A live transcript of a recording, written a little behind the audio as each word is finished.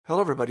Hello,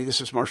 everybody.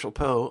 This is Marshall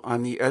Poe.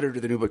 I'm the editor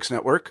of the New Books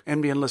Network.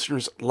 NBN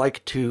listeners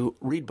like to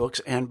read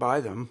books and buy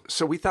them.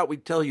 So we thought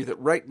we'd tell you that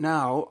right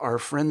now, our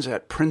friends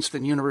at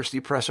Princeton University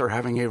Press are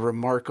having a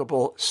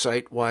remarkable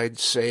site-wide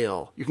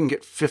sale. You can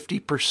get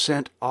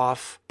 50%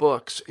 off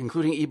books,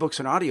 including ebooks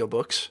and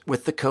audiobooks,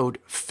 with the code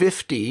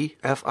 50,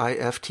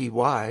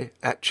 F-I-F-T-Y,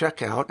 at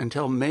checkout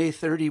until May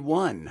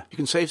 31. You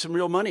can save some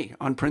real money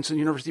on Princeton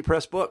University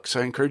Press books.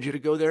 I encourage you to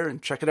go there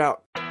and check it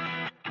out.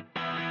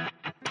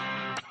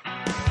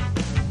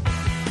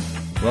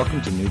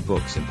 Welcome to New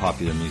Books in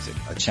Popular Music,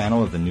 a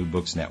channel of the New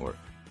Books Network.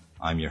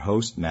 I'm your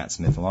host, Matt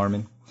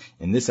Smith-Larman.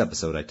 In this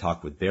episode, I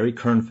talk with Barry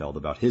Kernfeld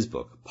about his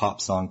book,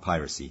 Pop Song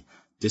Piracy,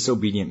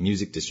 Disobedient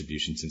Music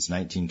Distribution Since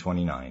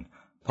 1929,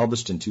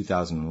 published in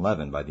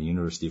 2011 by the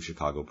University of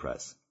Chicago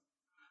Press.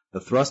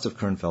 The thrust of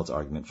Kernfeld's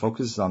argument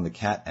focuses on the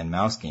cat and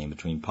mouse game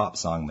between pop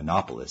song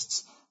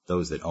monopolists,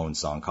 those that own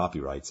song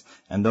copyrights,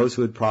 and those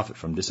who would profit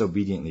from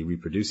disobediently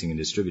reproducing and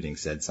distributing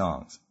said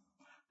songs.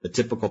 The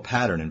typical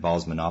pattern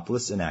involves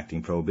monopolists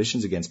enacting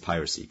prohibitions against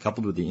piracy,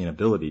 coupled with the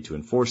inability to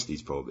enforce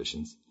these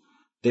prohibitions,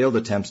 failed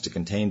attempts to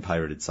contain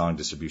pirated song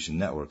distribution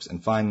networks,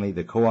 and finally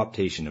the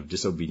co-optation of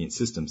disobedient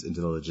systems into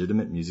the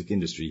legitimate music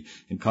industry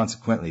and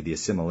consequently the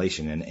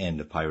assimilation and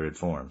end of pirated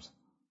forms.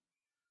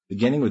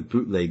 Beginning with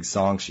bootleg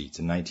song sheets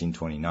in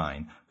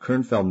 1929,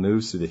 Kernfeld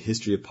moves through the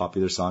history of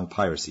popular song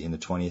piracy in the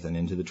 20th and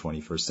into the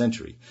 21st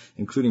century,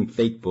 including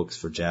fake books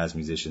for jazz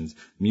musicians,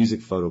 music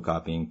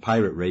photocopying,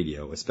 pirate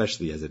radio,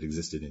 especially as it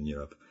existed in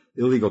Europe,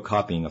 illegal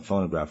copying of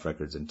phonograph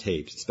records and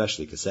tapes,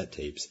 especially cassette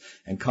tapes,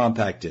 and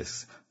compact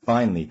discs,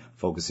 finally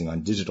focusing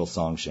on digital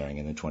song sharing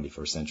in the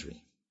 21st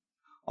century.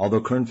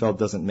 Although Kernfeld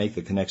doesn't make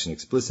the connection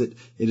explicit,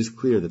 it is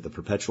clear that the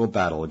perpetual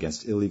battle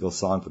against illegal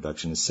song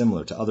production is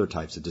similar to other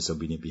types of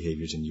disobedient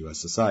behaviors in U.S.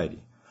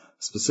 society.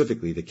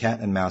 Specifically, the cat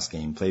and mouse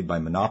game played by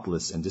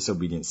monopolists and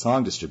disobedient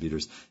song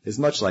distributors is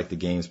much like the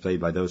games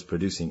played by those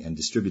producing and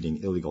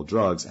distributing illegal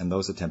drugs and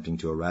those attempting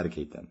to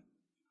eradicate them.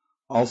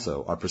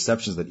 Also, our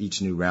perceptions that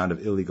each new round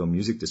of illegal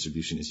music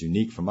distribution is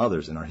unique from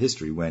others in our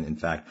history when, in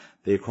fact,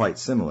 they are quite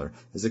similar,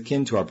 is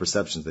akin to our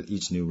perceptions that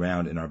each new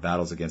round in our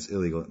battles against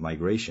illegal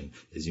migration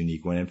is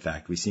unique when, in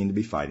fact, we seem to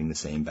be fighting the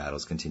same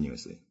battles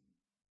continuously.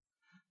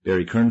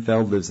 Barry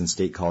Kernfeld lives in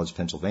State College,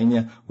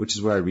 Pennsylvania, which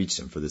is where I reached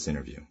him for this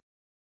interview.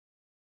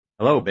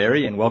 Hello,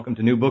 Barry, and welcome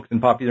to New Books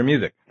in Popular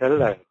Music.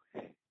 Hello.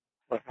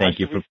 Well, Thank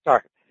you for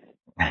start.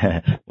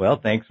 Well,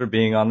 thanks for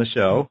being on the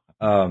show.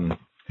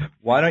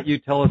 Why don't you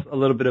tell us a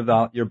little bit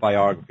about your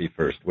biography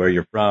first, where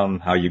you're from,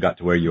 how you got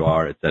to where you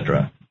are,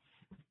 etc.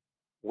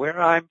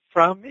 Where I'm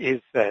from is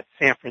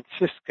San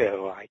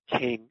Francisco. I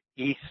came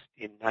east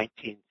in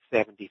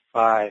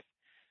 1975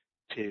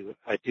 to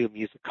do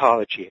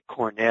musicology at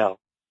Cornell,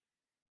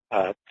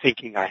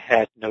 thinking I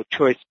had no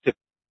choice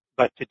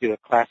but to do a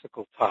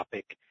classical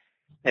topic,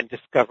 and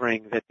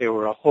discovering that there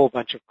were a whole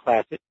bunch of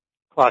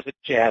closet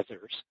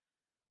jazzers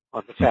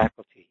on the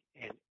faculty,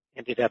 and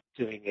ended up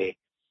doing a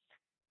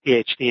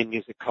PhD in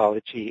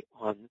musicology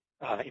on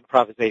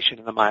improvisation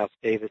in the Miles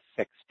Davis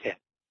Sextet.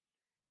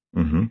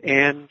 Mm-hmm.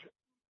 And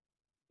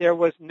there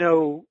was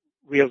no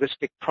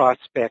realistic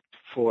prospect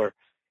for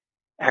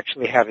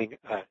actually having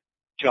a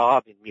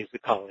job in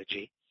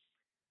musicology.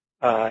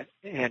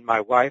 And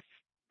my wife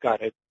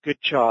got a good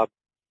job.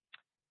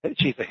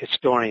 She's a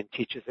historian,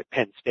 teaches at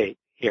Penn State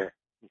here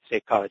in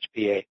State College,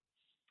 PA.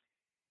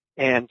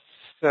 And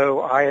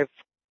so I have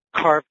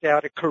carved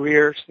out a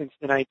career since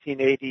the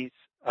 1980s,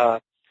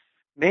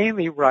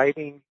 mainly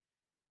writing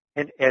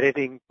and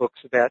editing books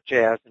about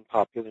jazz and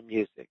popular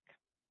music.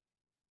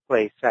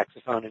 Play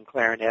saxophone and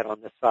clarinet on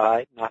the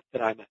side. Not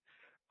that I'm a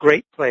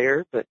great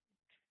player, but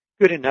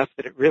good enough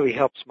that it really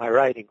helps my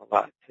writing a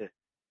lot to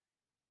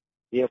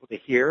be able to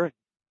hear and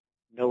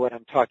know what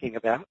I'm talking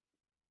about.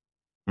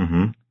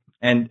 Mm-hmm.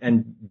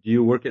 And do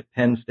you work at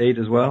Penn State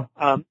as well?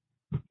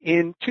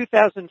 In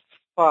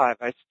 2005,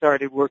 I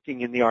started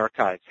working in the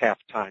archives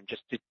half-time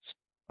just to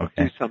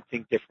do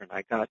something different.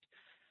 I got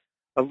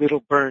a little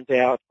burned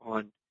out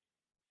on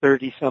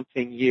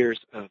 30-something years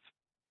of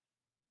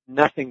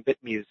nothing but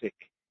music,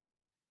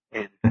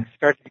 and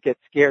started to get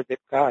scared that,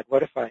 God,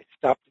 what if I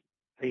stopped,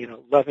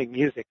 loving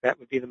music? That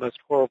would be the most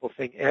horrible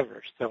thing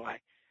ever. So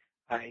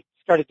I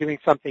started doing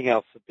something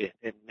else a bit,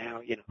 and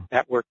now,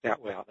 that worked out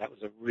well. That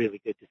was a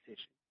really good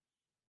decision.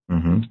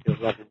 Mm-hmm. Still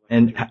loving what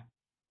and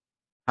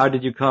how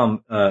did you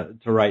come to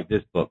write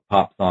this book,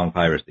 Pop Song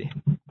Piracy?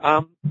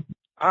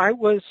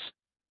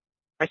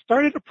 I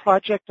started a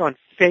project on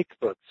fake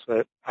books.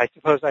 But I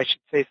suppose I should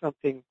say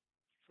something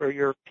for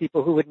your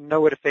people who wouldn't know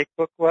what a fake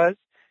book was,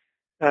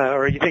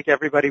 or you think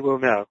everybody will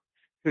know?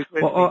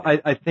 Well,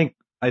 I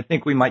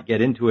think we might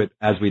get into it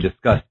as we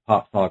discuss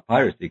Pop Song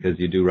Piracy, because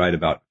you do write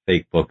about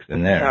fake books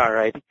in there. All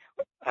right.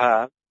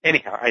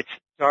 Anyhow,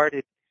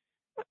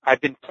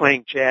 I've been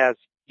playing jazz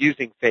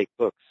using fake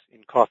books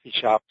in coffee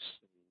shops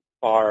and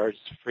bars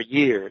for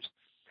years.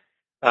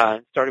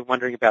 Started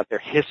wondering about their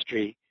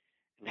history.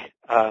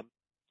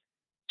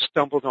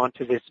 Stumbled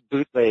onto this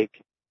bootleg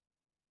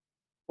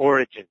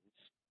Origins.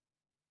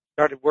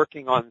 Started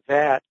working on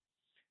that,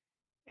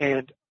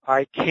 and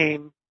I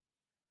came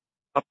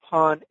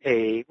upon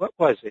what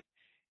was it?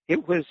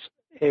 It was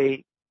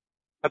a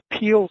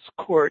appeals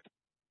court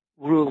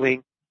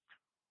ruling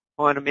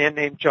on a man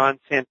named John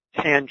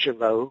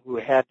Santangelo who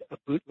had a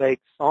bootleg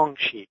song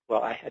sheet.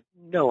 Well, I had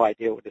no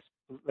idea what a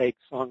bootleg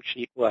song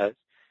sheet was,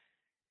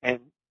 and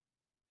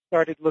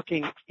started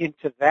looking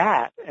into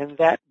that, and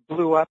that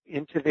blew up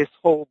into this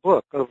whole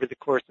book over the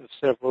course of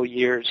several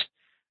years,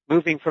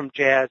 moving from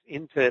jazz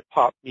into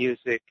pop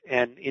music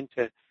and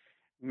into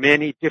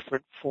many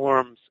different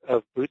forms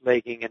of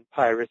bootlegging and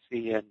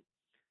piracy and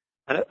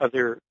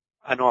other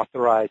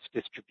unauthorized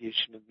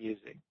distribution of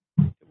music.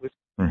 It was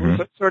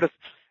sort of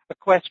a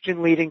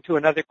question leading to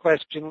another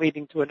question,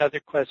 leading to another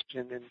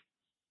question, and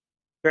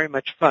very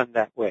much fun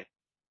that way.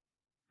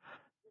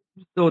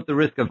 So at the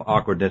risk of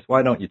awkwardness,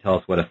 why don't you tell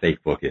us what a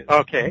fake book is?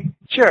 Okay,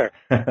 sure.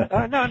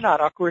 No, not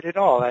awkward at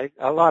all.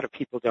 A lot of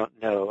people don't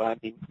know. I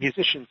mean,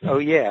 musicians, oh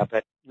yeah,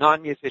 but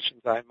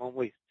non-musicians, I'm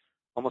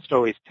almost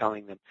always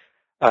telling them.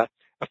 A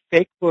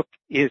fake book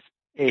is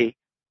a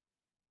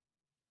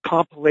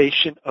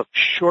compilation of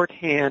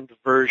shorthand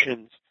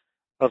versions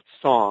of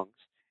songs,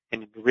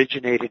 and it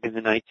originated in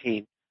the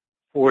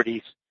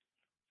 1940s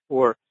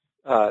for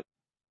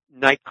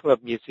nightclub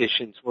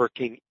musicians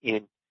working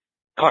in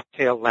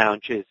cocktail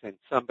lounges, and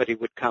somebody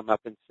would come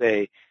up and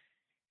say,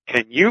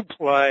 "Can you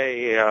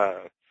play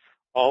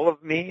All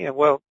of Me?" And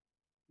well,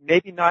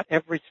 maybe not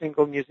every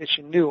single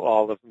musician knew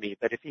All of Me,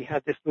 but if he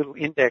had this little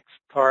index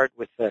card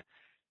with a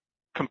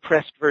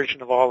compressed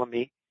version of All of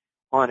Me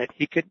on it,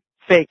 he could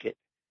fake it.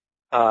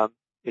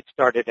 It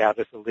started out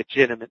as a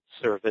legitimate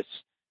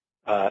service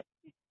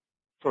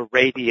for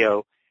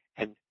radio,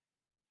 and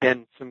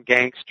then some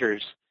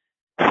gangsters,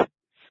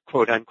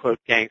 quote-unquote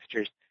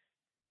gangsters,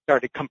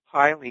 started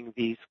compiling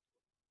these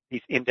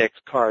index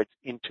cards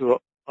into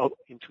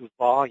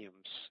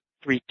volumes,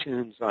 3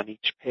 tunes on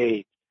each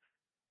page,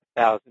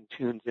 1,000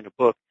 tunes in a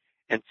book,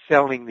 and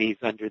selling these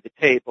under the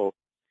table.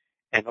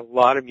 And a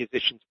lot of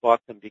musicians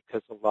bought them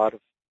because a lot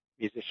of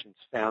musicians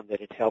found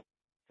that it helped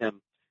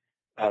them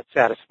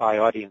satisfy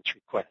audience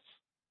requests.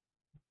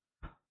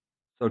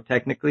 So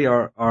technically,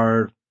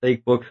 are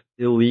fake books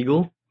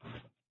illegal?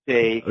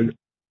 They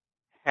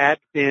had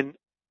been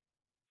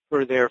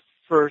for their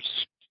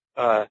first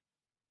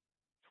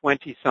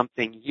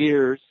 20-something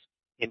years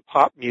in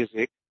pop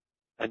music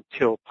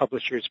until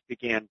publishers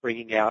began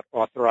bringing out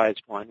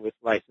authorized one with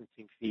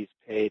licensing fees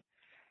paid,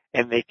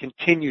 and they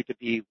continue to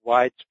be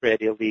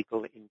widespread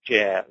illegal in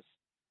jazz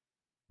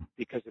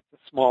because it's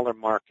a smaller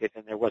market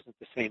and there wasn't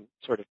the same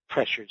sort of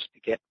pressures to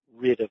get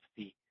rid of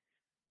the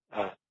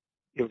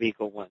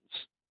illegal ones.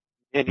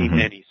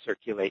 Many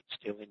circulate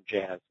still in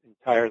jazz,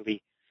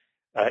 entirely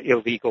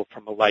illegal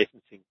from a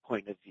licensing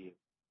point of view.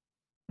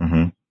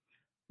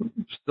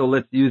 So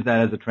let's use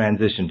that as a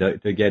transition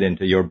to get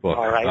into your book.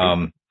 All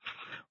right.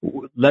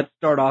 Let's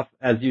start off,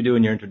 as you do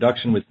in your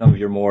introduction, with some of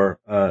your more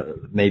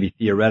maybe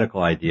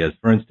theoretical ideas.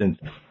 For instance,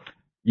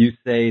 you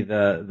say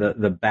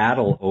the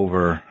battle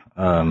over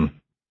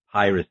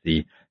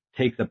piracy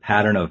takes a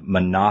pattern of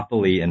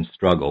monopoly and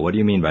struggle. What do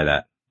you mean by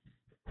that?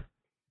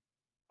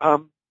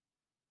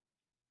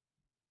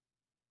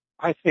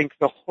 I think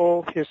the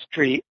whole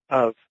history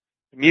of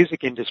the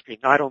music industry,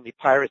 not only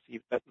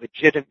piracy, but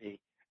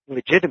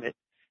legitimate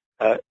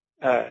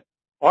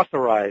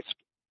authorized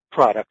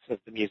products of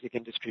the music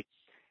industry,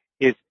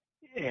 is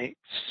an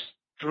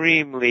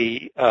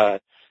extremely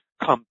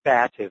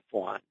combative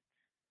one.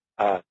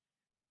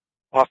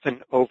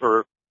 Often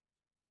over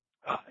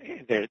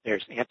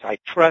there's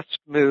antitrust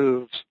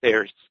moves,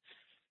 there's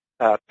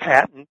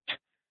patent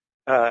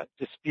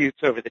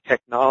disputes over the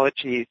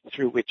technology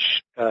through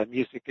which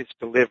music is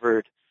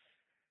delivered,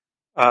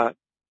 and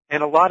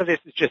a lot of this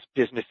is just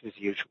business as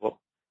usual.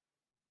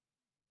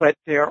 But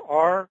there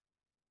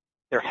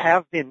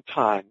have been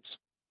times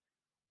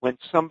when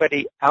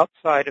somebody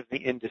outside of the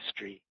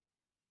industry,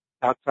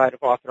 outside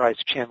of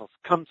authorized channels,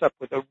 comes up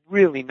with a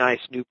really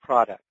nice new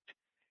product,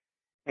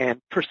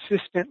 and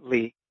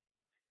persistently,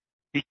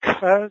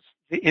 because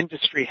the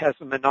industry has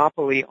a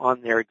monopoly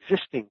on their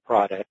existing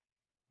product,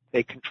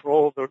 they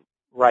control the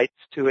rights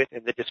to it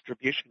and the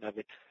distribution of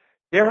it,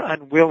 they're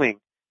unwilling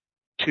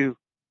to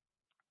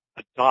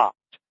adopt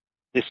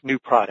this new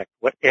product,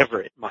 whatever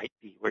it might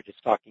be. We're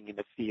just talking in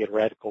a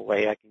theoretical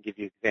way. I can give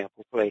you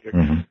examples later.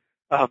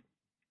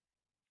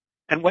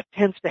 And what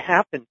tends to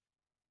happen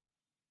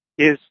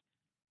is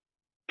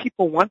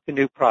people want the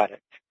new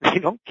product. They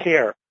don't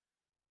care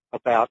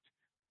about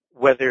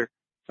whether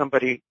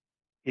somebody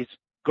is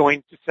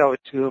going to sell it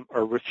to them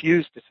or will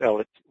refuse to sell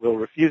it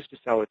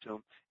to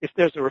them. If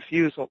there's a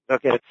refusal, they'll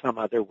get it some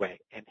other way.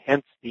 And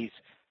hence these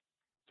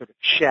sort of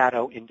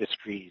shadow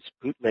industries,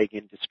 bootleg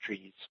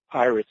industries,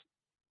 pirate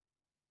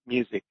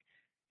music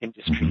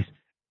industries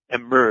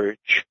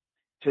emerge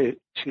to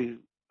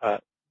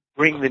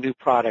bring the new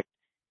product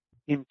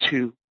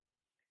into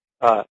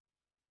to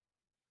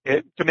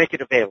make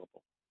it available.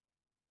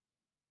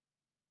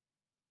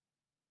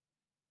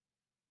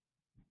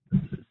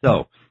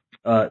 So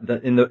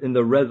in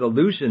the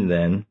resolution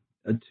then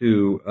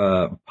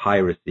to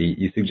piracy,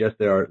 you suggest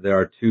there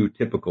are two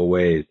typical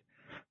ways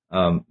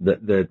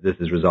that this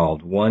is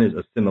resolved. One is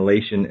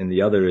assimilation, and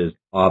the other is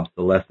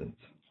obsolescence.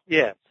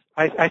 Yes,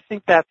 I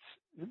think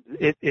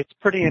it's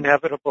pretty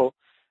inevitable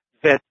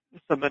that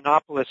the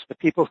monopolists, the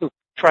people who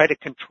try to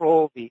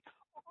control the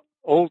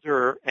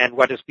older and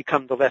what has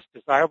become the less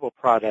desirable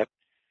product,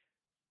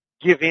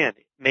 give in.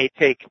 It may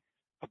take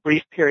a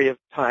brief period of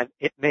time.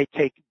 It may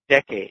take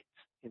decades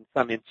in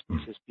some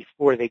instances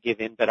before they give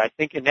in, but I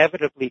think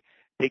inevitably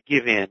they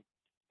give in.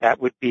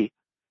 That would be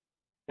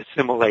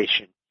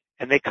assimilation.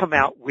 And they come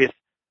out with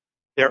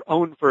their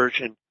own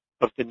version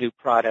of the new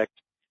product.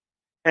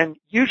 And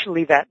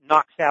usually that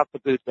knocks out the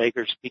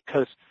bootleggers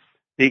because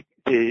the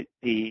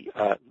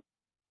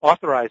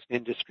authorized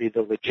industry,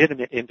 the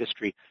legitimate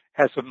industry,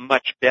 has a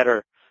much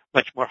better,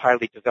 much more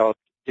highly developed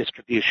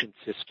distribution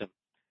system.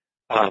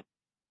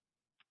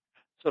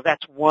 So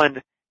that's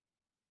one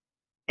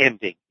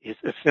ending, is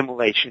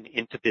assimilation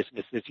into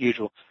business as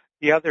usual.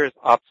 The other is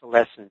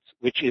obsolescence,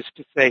 which is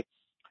to say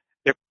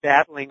they're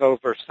battling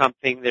over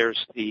something.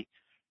 There's the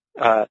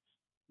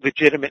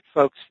legitimate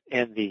folks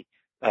and the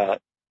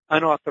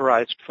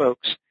unauthorized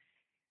folks.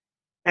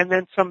 And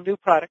then some new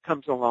product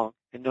comes along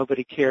and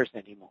nobody cares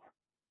anymore.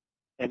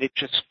 And it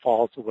just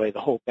falls away. The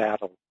whole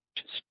battle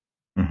just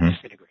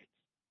disintegrates.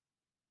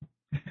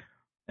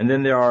 And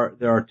then there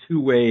are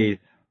two ways,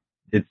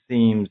 it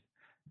seems,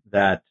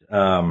 that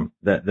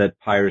that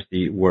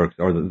piracy works,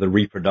 or the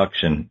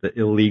reproduction, the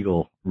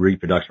illegal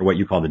reproduction, or what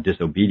you call the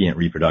disobedient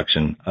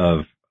reproduction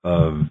of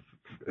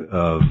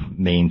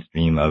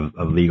mainstream of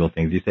legal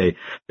things. You say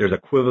there's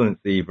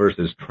equivalency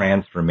versus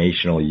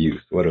transformational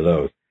use. What are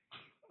those?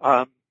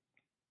 All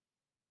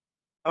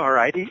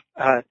righty.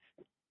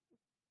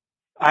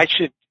 I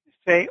should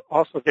say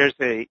also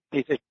I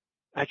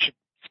should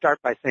start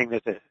by saying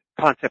there's a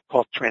concept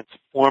called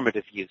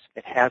transformative use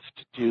that has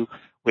to do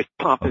with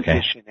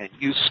composition, and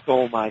you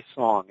stole my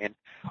song. And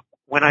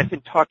when I've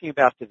been talking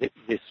about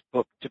this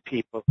book to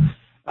people,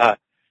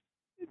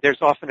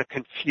 there's often a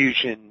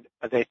confusion.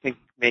 They think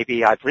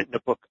maybe I've written a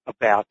book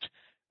about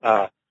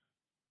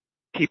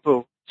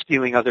people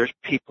stealing other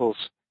people's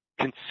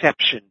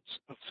conceptions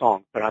of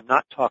song, but I'm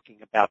not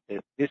talking about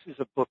this. This is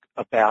a book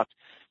about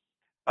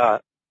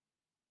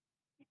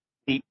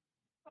the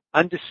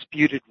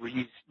undisputed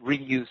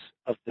reuse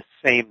of the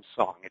same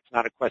song. It's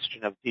not a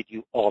question of did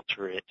you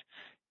alter it,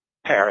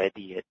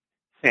 parody it,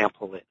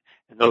 sample it,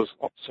 and those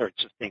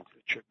sorts of things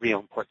which are real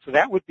important. So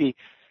that would be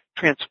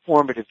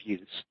transformative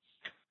use.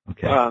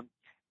 Okay.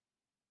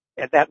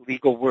 And that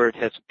legal word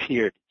has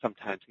appeared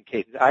sometimes in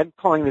cases. I'm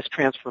calling this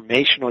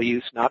transformational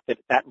use, not that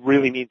that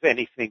really means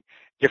anything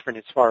different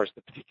as far as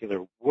the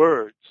particular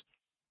words,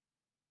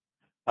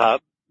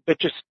 but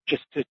just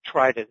to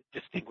try to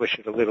distinguish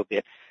it a little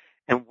bit.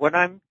 And what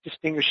I'm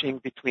distinguishing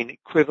between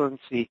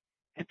equivalency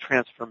and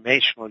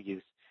transformational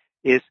use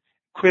is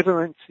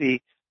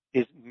equivalency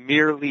is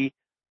merely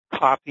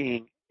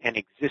copying an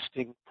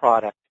existing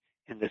product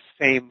in the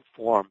same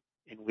form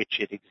in which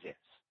it exists.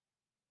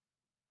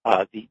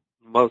 The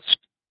most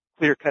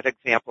clear-cut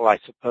example, I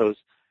suppose,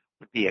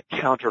 would be a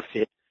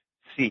counterfeit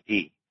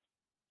CD,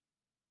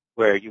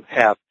 where you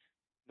have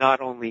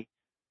not only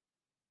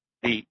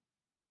the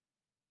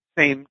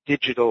same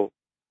digital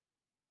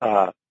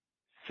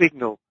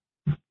signal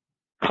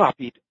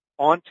copied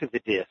onto the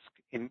disc,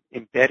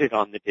 embedded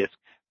on the disc,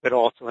 but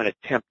also an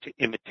attempt to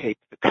imitate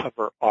the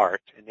cover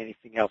art and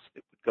anything else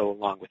that would go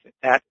along with it.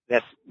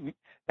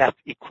 That's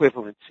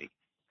equivalency.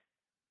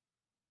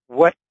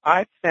 What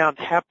I've found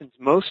happens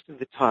most of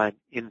the time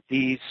in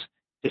these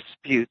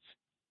disputes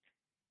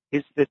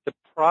is that the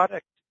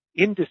product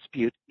in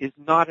dispute is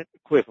not an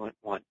equivalent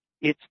one.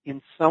 It's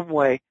in some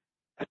way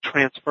a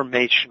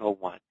transformational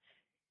one.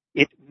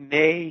 It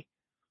may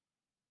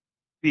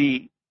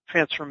be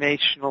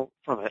transformational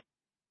from a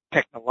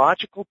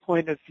technological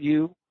point of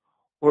view,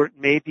 or it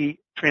may be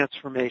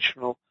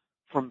transformational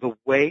from the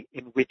way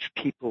in which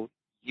people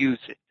use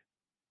it.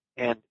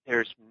 And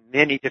there's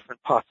many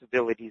different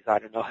possibilities. I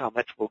don't know how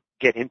much we'll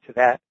get into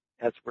that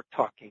as we're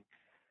talking.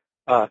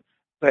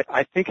 But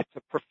I think it's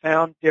a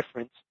profound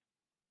difference.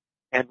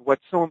 And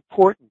what's so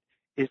important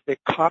is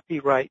that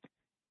copyright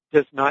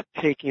does not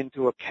take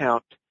into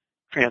account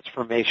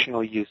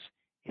transformational use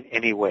in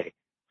any way.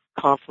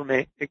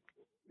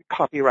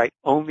 Copyright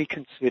only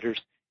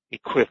considers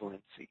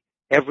equivalency.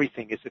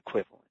 Everything is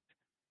equivalent.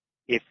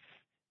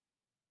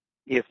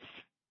 If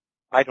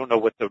I don't know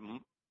what the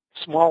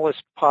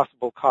smallest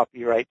possible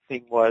copyright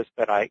thing was,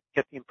 but I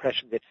get the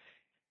impression that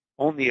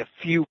only a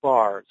few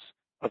bars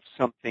of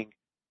something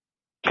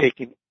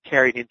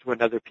carried into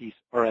another piece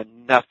are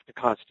enough to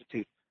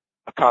constitute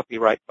a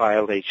copyright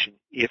violation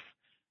if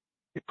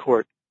the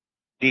court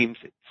deems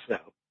it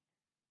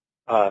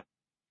so.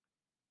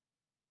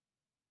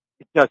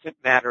 It doesn't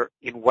matter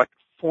in what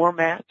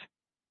format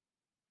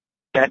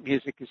that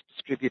music is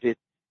distributed.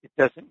 It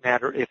doesn't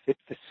matter if it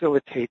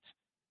facilitates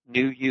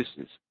new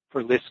uses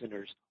for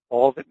listeners.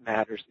 All that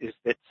matters is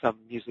that some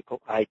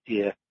musical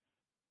idea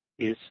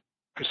is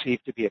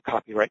perceived to be a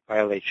copyright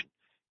violation.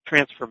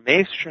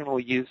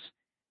 Transformational use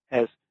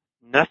has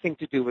nothing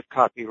to do with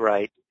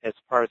copyright. As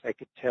far as I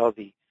could tell,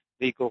 the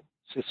legal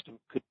system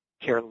could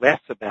care less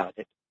about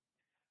it,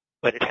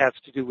 but it has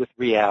to do with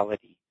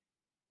reality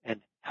and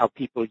how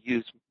people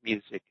use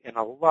music. And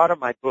a lot of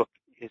my book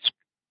is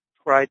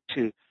tried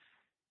to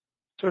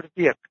sort of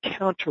be a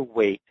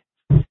counterweight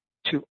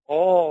to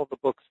all the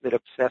books that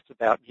obsess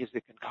about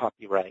music and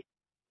copyright.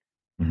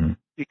 Mm-hmm.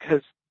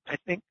 Because I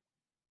think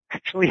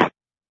actually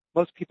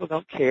most people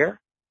don't care.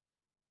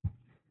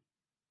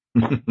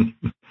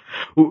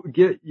 Well,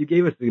 you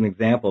gave us an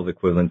example of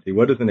equivalency.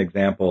 What is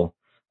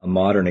a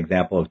modern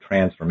example of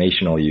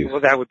transformational use?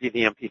 Well, that would be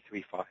the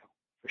MP3 file,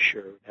 for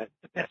sure. That's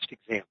the best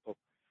example.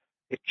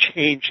 It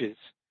changes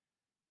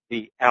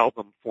the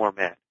album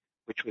format,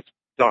 which was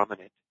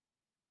dominant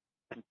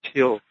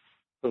until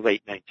the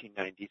late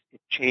 1990s.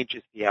 It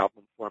changes the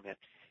album format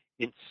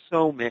in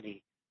so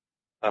many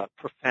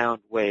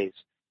profound ways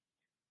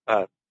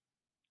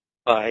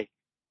by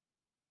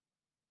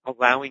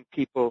allowing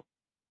people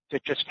to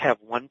just have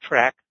one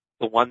track,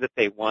 the one that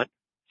they want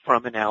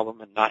from an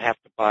album, and not have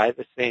to buy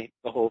the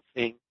whole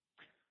thing,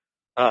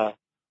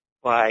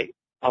 by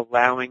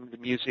allowing the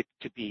music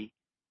to be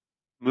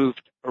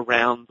moved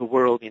around the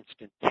world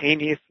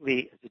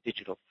instantaneously as a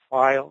digital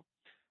file,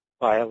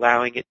 by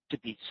allowing it to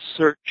be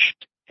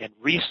searched and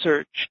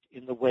researched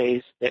in the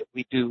ways that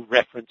we do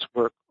reference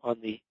work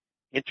on the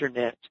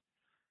internet,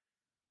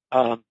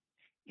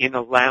 in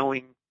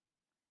allowing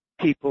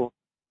people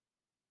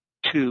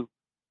to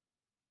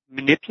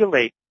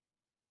manipulate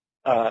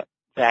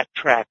that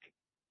track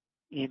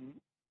in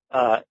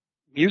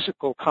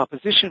musical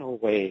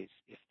compositional ways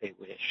if they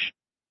wish.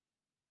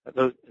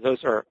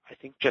 Those are, I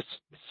think, just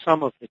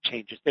some of the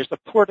changes. There's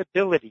a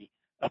portability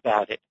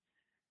about it,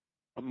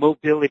 a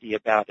mobility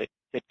about it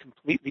that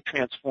completely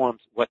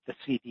transforms what the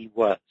CD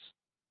was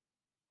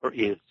or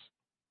is.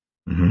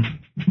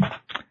 Mm-hmm.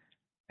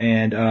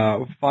 And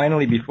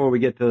finally, before we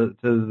get to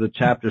the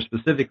chapter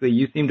specifically,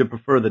 you seem to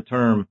prefer the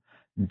term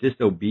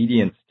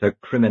disobedience to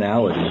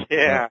criminality.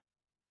 Yeah.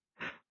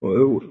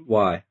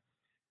 Why?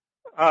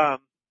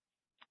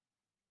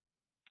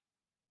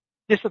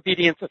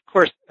 Disobedience, of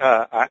course,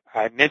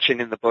 I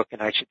mentioned in the book,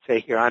 and I should say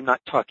here, I'm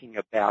not talking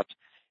about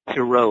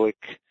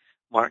heroic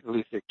Martin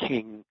Luther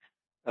King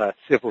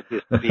civil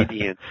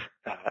disobedience.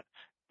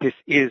 This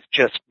is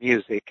just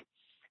music,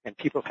 and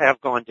people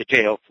have gone to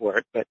jail for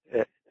it, but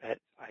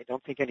I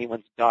don't think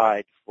anyone's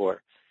died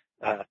for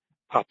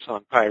pop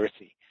song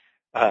piracy.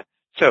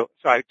 So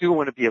I do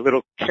want to be a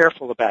little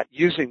careful about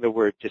using the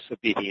word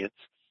disobedience,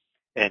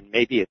 and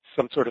maybe it's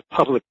some sort of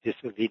public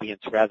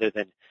disobedience rather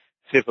than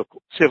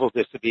civil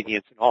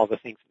disobedience and all the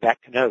things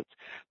that connotes.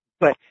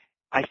 But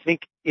I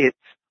think it's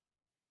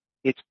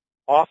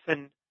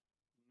often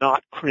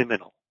not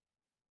criminal.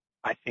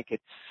 I think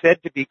it's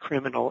said to be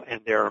criminal,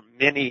 and there are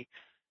many,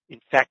 in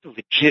fact,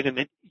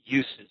 legitimate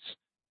uses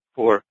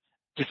for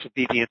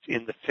disobedience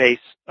in the face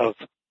of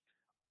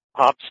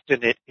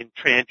obstinate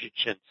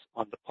intransigence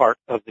on the part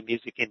of the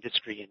music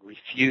industry in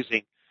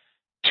refusing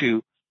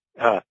to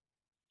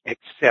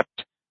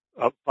accept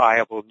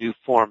viable new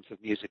forms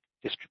of music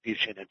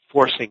distribution and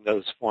forcing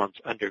those forms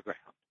underground.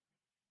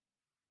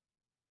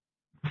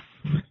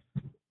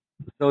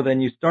 So then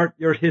you start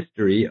your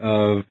history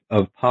of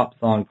pop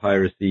song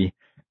piracy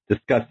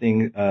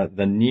discussing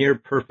the near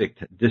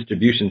perfect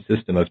distribution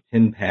system of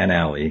Tin Pan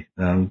Alley.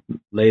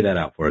 Lay that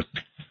out for us.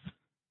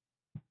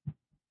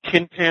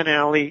 Tin Pan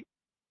Alley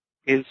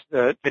is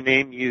the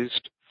name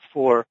used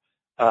for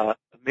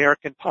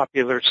American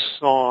popular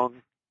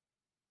song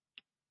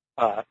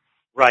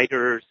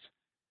writers,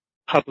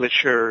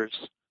 publishers,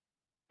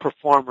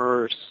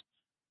 performers,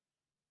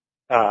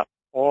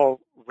 all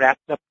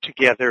wrapped up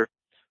together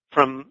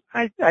from,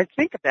 I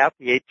think, about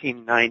the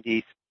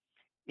 1890s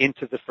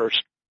into the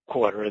first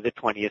quarter of the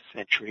 20th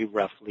century,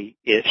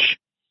 roughly-ish.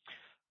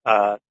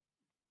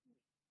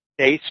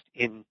 Based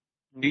in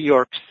New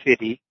York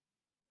City,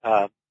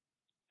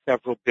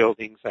 several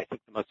buildings. I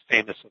think the most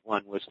famous of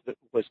one was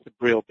the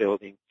Brill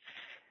Building.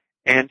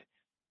 And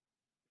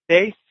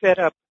they set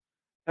up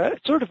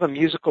sort of a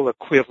musical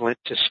equivalent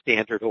to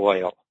Standard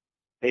Oil.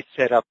 They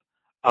set up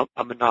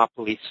a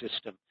monopoly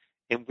system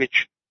in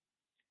which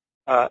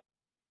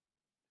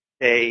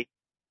they,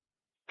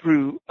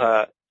 through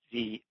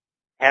the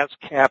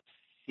ASCAP,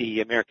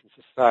 the American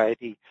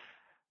Society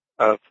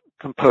of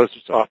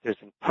Composers, Authors,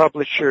 and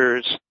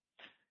Publishers,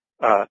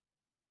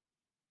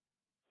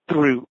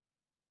 through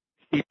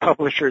the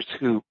publishers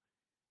who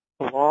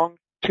belong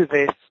to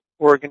this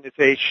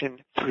organization,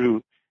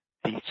 through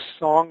the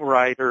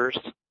songwriters,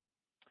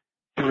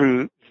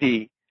 through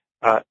the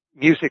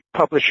Music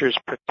Publishers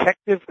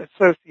Protective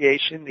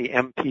Association, the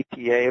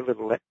MPPA, a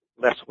little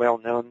less well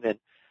known than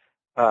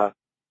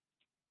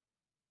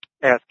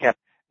ASCAP.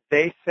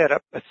 They set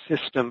up a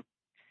system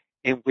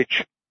in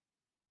which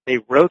they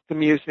wrote the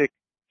music,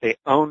 they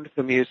owned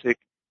the music,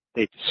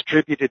 they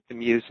distributed the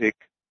music,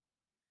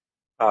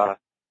 and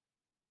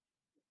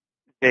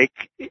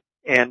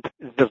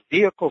the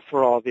vehicle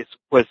for all this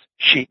was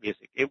sheet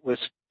music. It was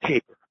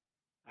paper.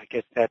 I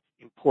guess that's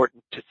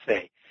important to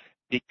say.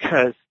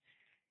 because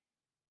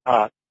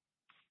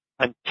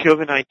until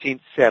the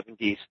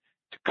 1970s,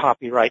 to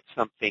copyright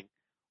something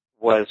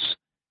was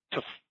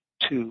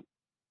to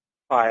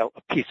file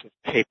a piece of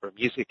paper.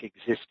 Music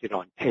existed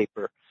on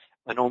paper,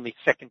 and only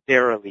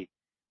secondarily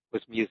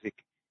was music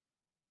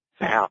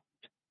found.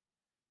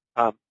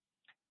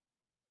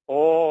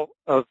 All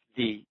of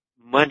the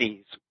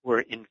monies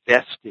were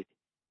invested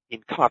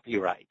in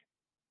copyright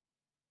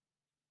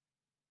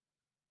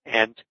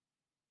and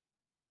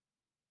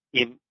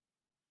in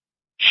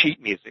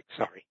sheet music,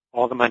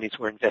 all the monies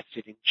were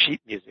invested in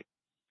sheet music.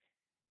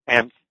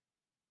 And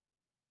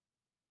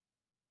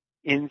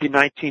in the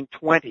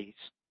 1920s,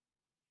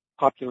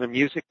 popular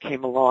music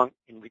came along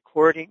in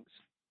recordings,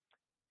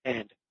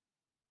 and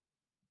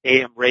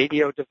AM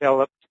radio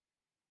developed,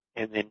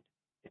 and then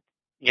at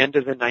the end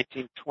of the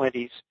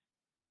 1920s,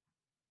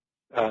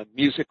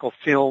 musical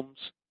films,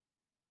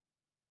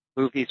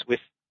 movies with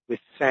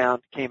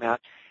sound came out,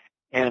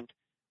 and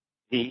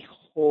the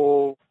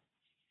whole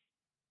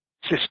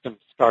system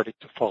started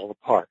to fall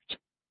apart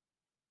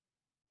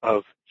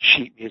of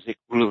sheet music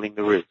ruling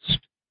the roost.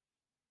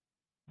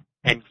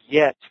 And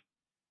yet,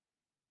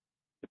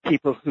 the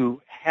people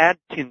who had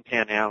Tin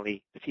Pan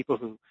Alley, the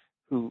people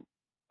who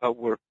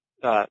were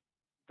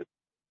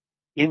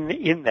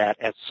in that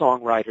as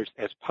songwriters,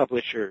 as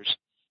publishers,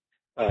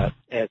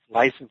 as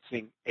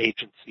licensing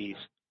agencies,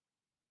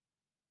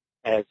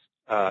 as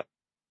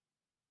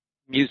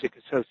music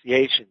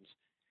associations,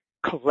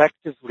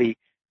 collectively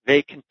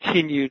they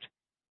continued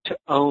to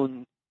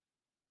own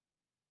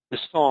the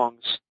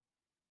songs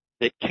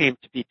that came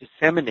to be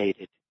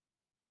disseminated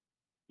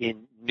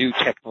in new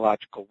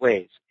technological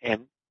ways.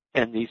 And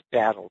these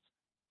battles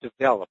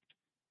developed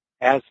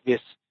as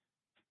this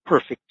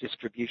perfect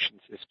distribution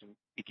system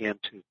began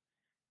to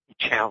be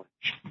challenged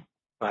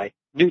by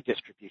new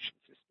distribution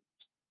systems.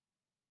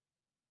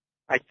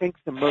 I think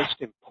the most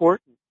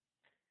important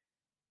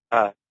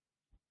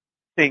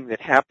thing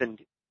that happened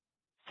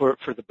for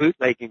the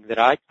bootlegging that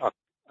I talked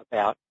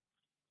about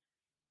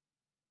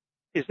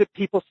is that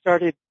people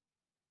started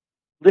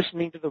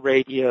listening to the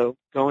radio,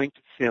 going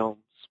to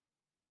films,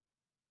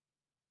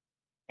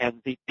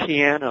 and the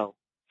piano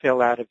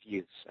fell out of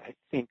use. I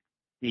think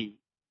the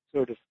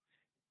sort of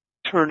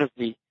turn of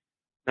the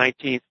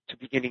 19th to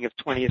beginning of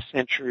 20th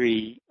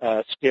century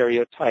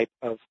stereotype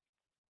of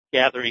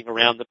gathering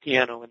around the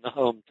piano in the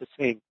home to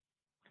sing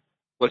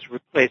was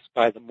replaced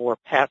by the more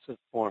passive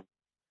form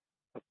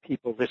of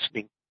people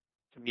listening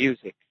to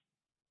music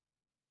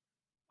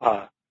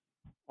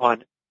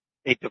on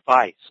a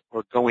device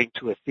or going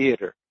to a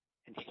theater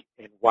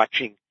and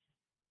watching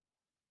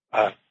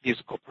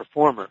musical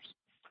performers.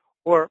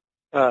 Or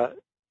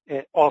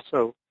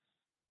also,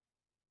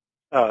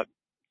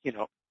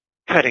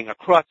 cutting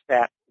across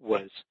that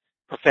was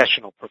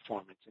professional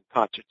performance in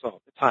concerts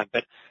all the time.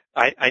 But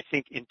I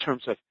think in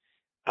terms of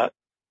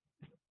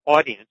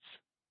audience,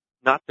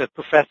 not the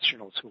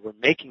professionals who were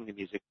making the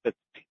music, but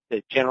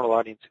the general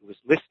audience who was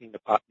listening to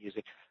pop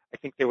music, I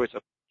think there was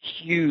a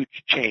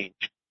huge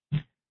change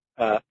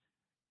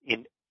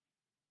in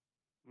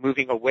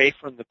moving away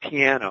from the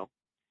piano.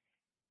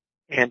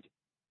 And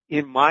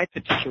in my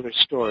particular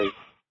story,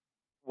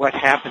 what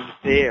happened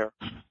there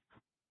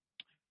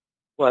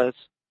was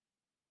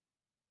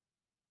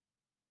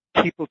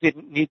people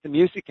didn't need the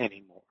music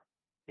anymore.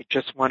 They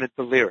just wanted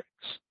the lyrics.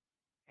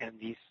 And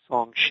these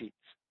song sheets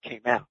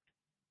came out.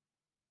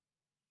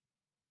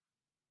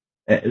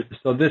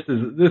 So this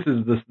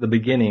is the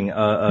beginning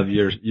of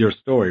your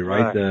story,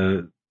 right?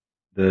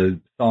 The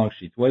song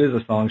sheets. What is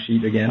a song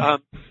sheet again?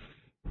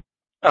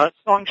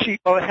 Song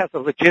sheet, well, it has a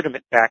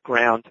legitimate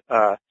background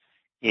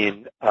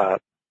in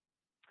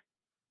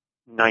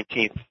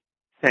 19th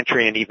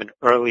century and even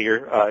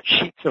earlier,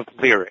 sheets of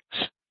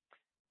lyrics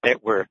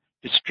that were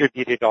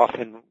distributed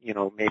often,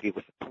 maybe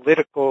with a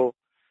political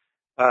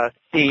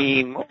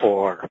theme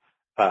or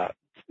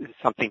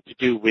something to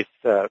do with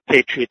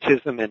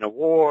patriotism in a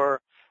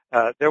war.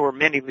 There were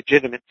many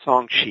legitimate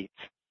song sheets.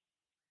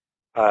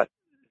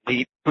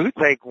 The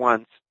bootleg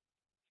ones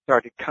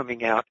started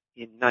coming out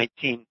in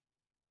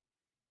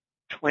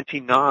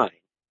 1929,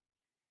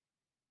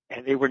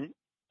 and they were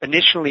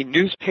initially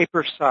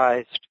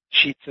newspaper-sized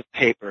sheets of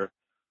paper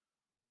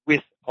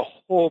with a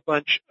whole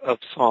bunch of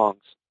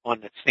songs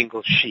on a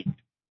single sheet.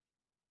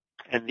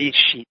 And these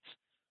sheets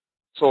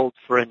sold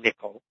for a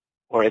nickel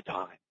or a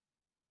dime.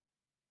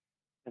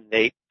 And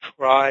they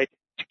tried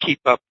to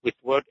keep up with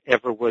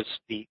whatever was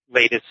the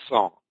latest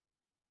song.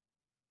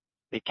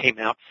 They came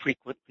out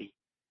frequently.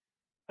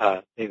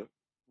 They were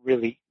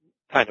really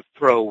kind of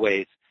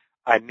throwaways.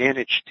 I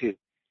managed to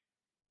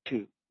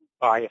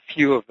buy a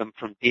few of them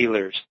from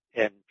dealers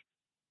and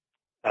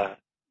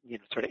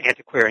sort of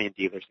antiquarian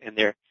dealers, and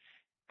they're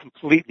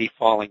completely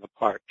falling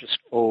apart. Just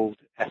old,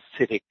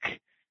 acidic,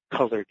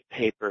 colored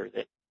paper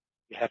that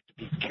you have to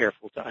be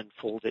careful to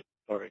unfold it,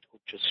 or it will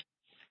just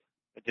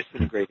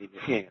disintegrate in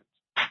your hands.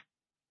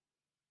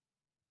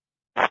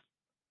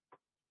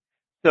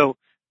 So,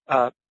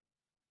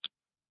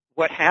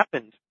 what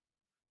happened,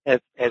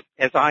 as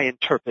I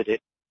interpret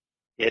it,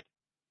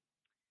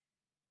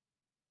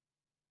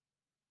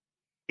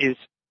 is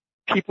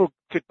people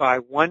could buy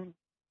one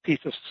piece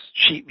of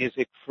sheet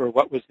music for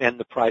what was then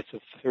the price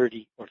of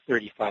 30 or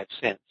 35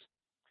 cents.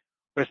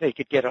 Or they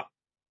could get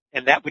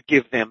and that would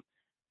give them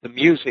the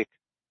music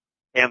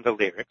and the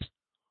lyrics.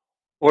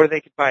 Or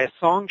they could buy a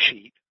song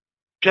sheet,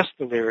 just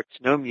the lyrics,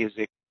 no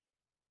music,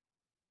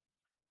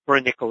 for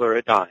a nickel or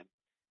a dime,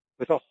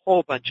 with a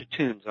whole bunch of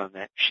tunes on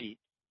that sheet.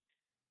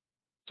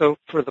 So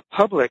for the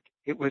public,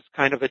 it was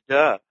kind of a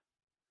duh.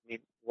 I mean,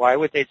 why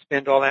would they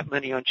spend all that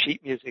money on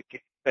sheet music,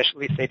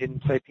 especially if they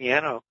didn't play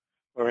piano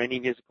or any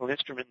musical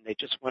instrument and they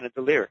just wanted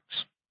the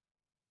lyrics?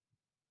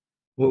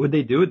 What would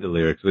they do with the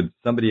lyrics? Would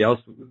somebody else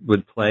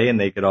would play and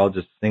they could all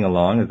just sing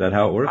along? Is that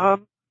how it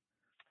works?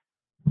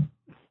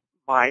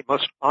 My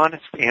most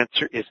honest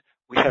answer is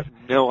we have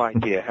no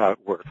idea how it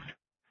worked.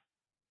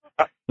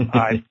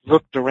 I've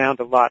looked around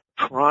a lot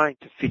trying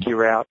to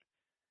figure out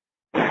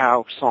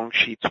how song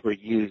sheets were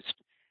used,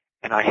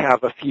 and I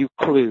have a few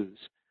clues,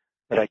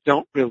 but I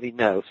don't really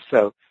know.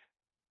 So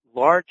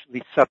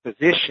largely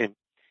supposition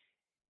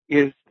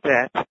is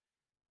that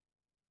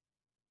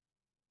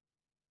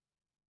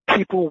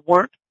people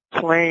weren't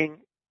playing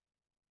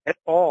at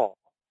all.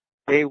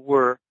 They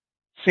were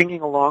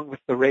singing along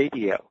with the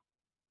radio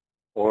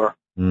or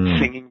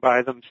singing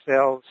by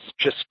themselves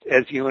just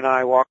as you and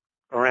I walk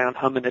around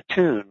humming a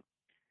tune.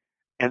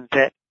 And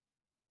that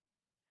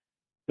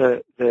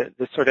the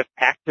sort of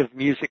active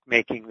music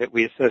making that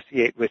we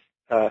associate with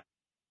the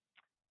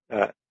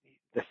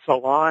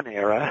salon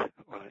era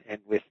and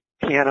with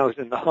pianos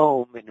in the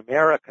home in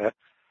America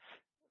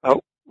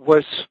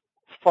was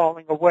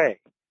falling away.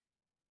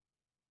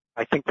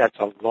 I think that's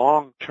a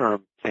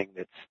long-term thing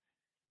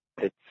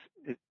that's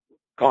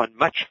gone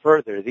much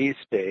further these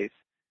days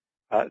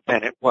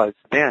than it was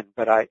then.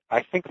 But I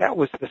think that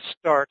was the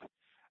start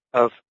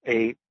of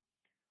a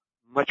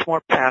much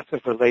more passive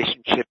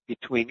relationship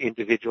between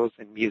individuals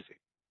and music,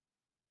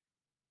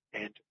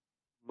 and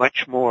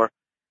much more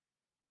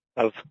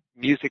of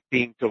music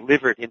being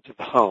delivered into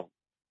the home,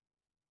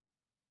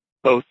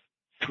 both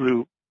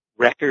through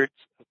records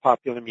of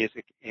popular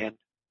music and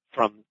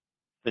from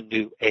the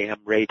new AM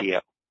radio.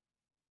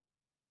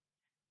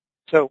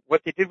 So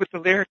what they did with the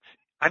lyrics,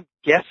 I'm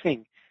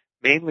guessing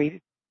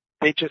mainly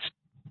they just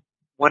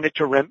wanted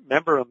to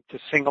remember them to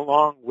sing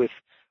along with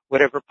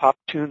whatever pop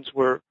tunes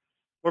were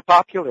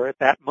popular at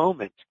that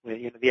moment,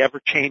 the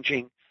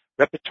ever-changing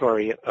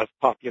repertory of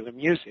popular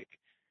music.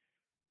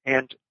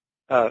 And,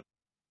 anyhow,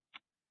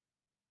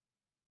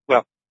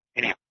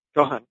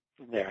 go on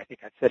from there. I think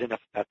I've said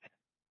enough about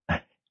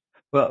that.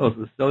 Well,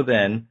 so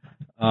then,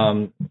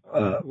 why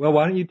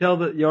don't you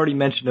you already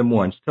mentioned him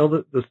once. Tell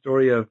the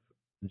story of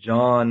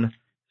John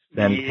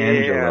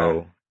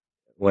Santangelo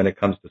when it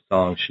comes to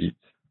song sheets.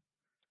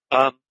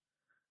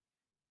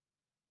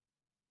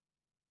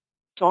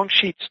 Song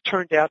sheets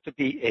turned out to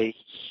be a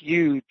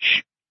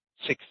huge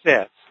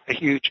success, a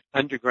huge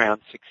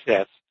underground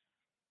success.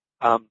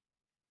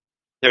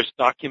 There's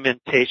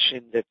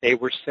documentation that they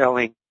were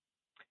selling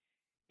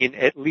in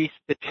at least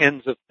the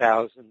tens of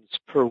thousands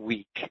per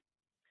week.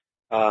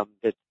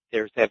 That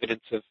there's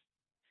evidence of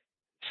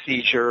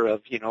seizure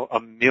of,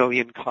 1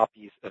 million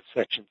copies of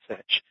such and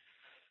such.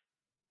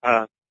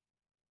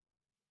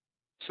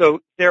 So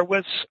there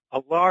was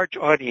a large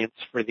audience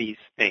for these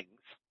things.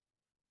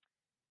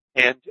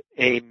 And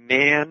a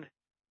man,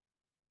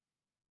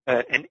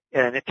 an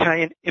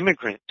Italian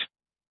immigrant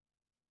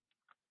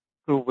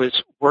who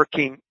was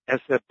working as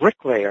a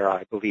bricklayer,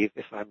 I believe,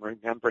 if I'm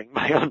remembering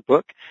my own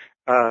book,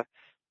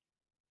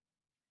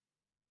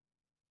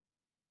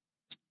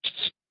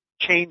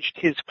 changed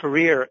his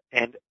career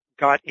and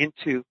got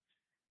into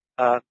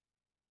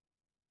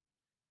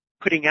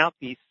putting out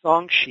these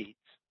song sheets.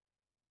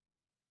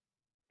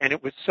 And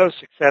it was so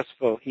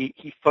successful,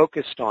 he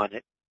focused on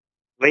it.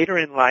 Later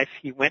in life,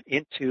 he went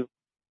into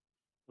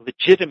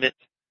legitimate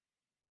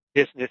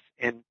business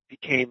and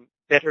became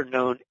better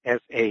known as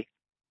a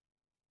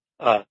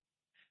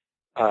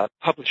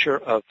publisher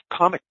of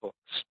comic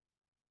books.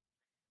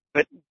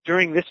 But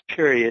during this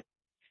period,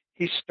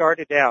 he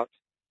started out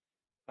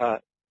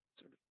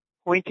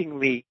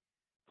pointedly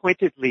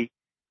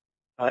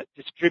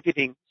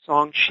distributing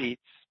song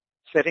sheets,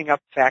 setting up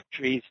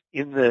factories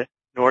in the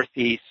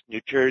Northeast,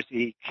 New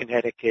Jersey,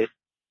 Connecticut,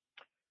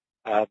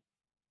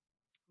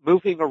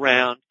 moving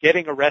around,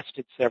 getting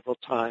arrested several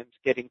times,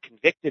 getting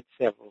convicted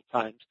several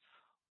times,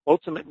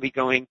 ultimately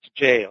going to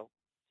jail.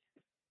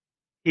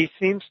 He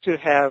seems to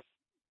have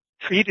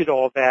treated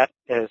all that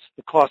as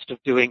the cost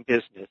of doing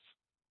business,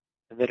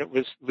 and that it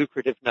was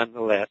lucrative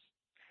nonetheless.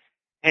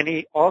 And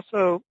he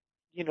also,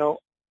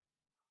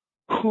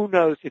 who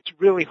knows, it's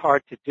really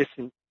hard to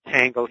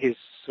disentangle his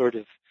sort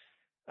of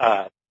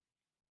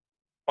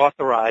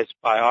authorized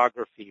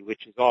biography,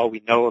 which is all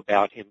we know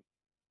about him,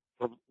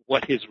 from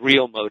what his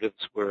real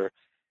motives were.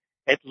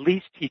 At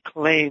least he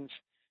claims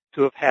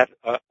to have had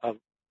a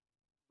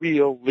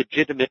real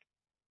legitimate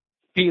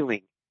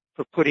feeling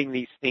for putting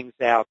these things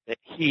out, that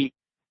he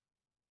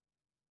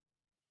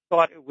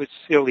thought it was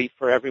silly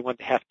for everyone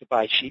to have to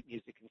buy sheet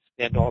music and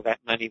spend all that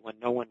money when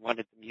no one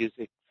wanted the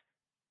music,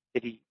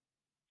 that he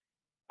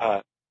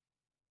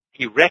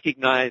he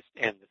recognized,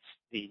 and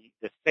the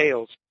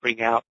sales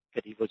bring out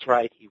that he was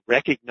right. He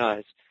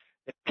recognized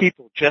that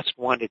people just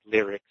wanted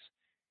lyrics.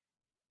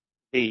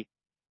 The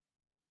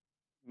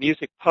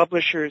music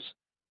publishers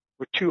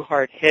were too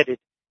hard-headed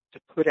to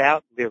put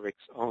out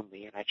lyrics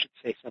only, and I should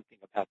say something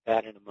about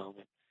that in a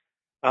moment.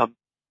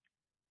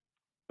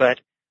 But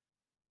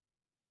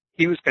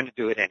he was going to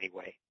do it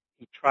anyway.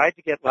 He tried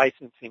to get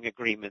licensing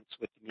agreements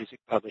with the music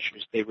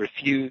publishers. They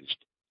refused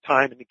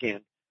time and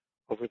again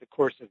over the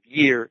course of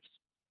years.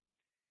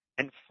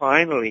 And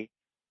finally,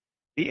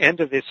 the end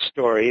of this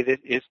story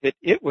is that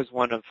it was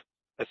one of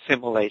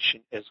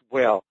assimilation as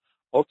well.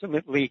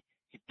 Ultimately,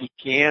 he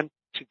began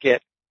to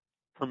get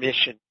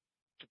permission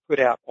to put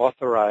out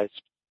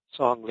authorized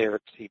song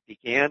lyrics. He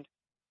began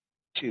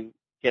to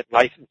get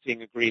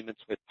licensing agreements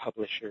with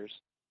publishers.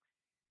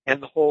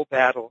 And the whole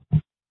battle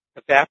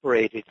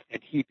evaporated,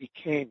 and he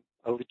became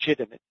a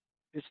legitimate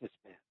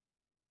businessman.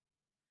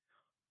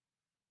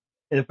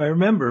 If I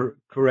remember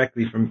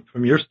correctly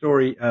from your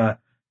story,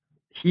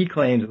 he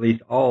claimed, at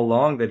least all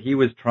along, that he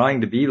was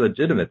trying to be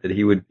legitimate, that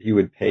he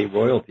would pay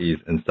royalties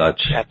and such.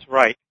 That's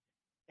right.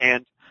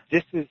 And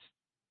this is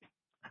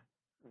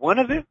one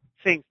of the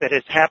things that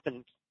has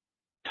happened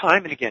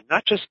time and again,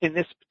 not just in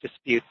this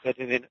dispute, but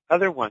in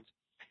other ones,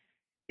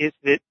 is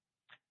that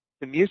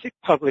the music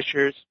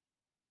publishers,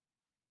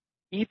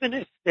 even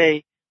if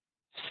they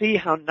see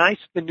how nice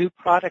the new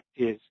product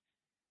is,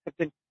 have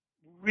been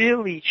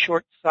really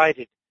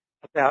short-sighted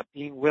about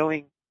being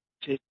willing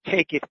to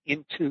take it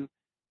into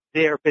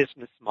their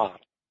business model,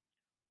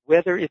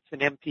 whether it's an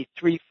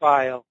MP3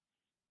 file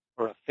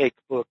or a fake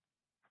book,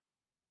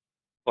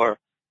 or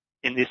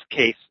in this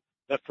case,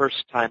 the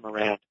first time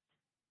around,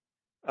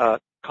 a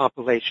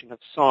compilation of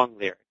song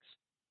lyrics.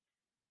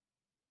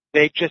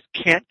 They just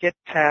can't get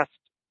past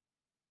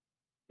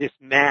this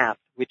math,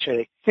 which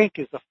I think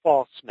is a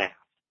false math,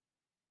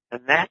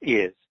 and that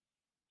is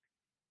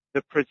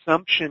the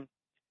presumption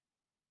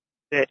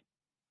that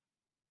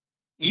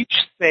each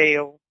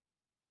sale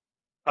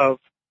of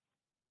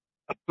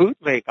a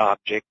bootleg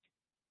object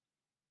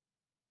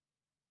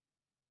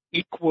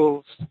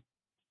equals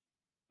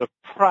the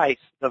price,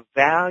 the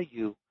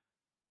value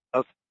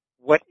of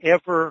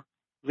whatever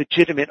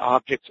legitimate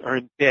objects are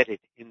embedded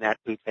in that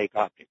bootleg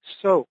object.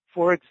 So,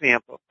 for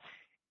example,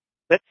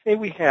 let's say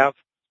we have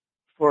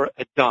for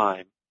a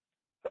dime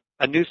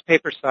a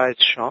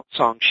newspaper-sized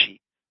song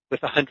sheet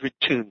with 100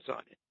 tunes on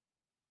it.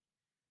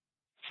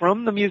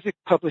 From the music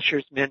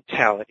publisher's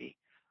mentality,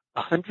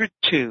 100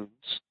 tunes,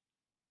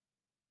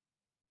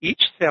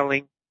 each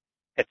selling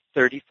at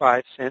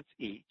 35 cents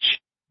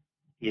each,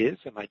 is,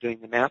 am I doing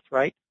the math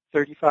right,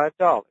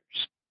 $35.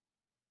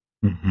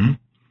 Mm-hmm.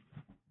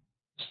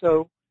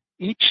 So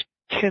each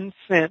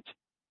 10-cent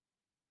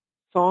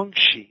song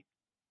sheet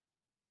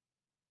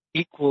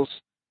equals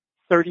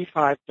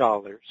 $35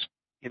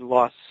 in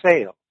lost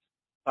sales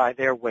by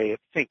their way of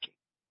thinking.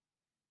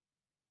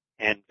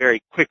 And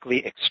very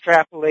quickly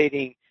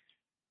extrapolating,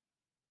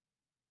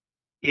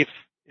 if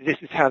this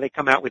is how they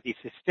come out with these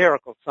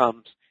hysterical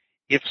sums,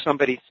 if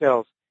somebody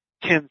sells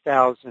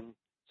 10,000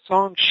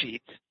 song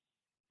sheets,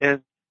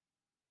 then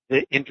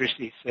the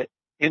industry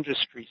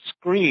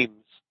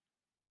screams,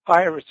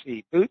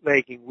 piracy,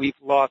 bootlegging, we've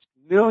lost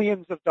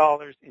millions of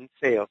dollars in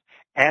sales,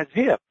 as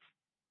if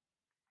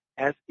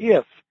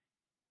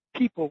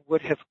people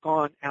would have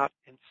gone out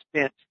and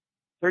spent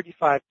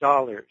 $35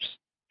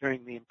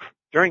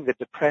 during the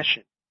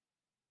Depression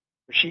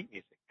for sheet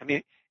music. I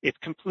mean, it's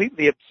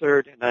completely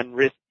absurd and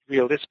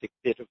unrealistic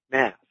bit of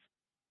math.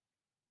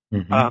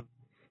 Mm-hmm.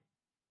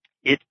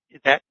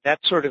 That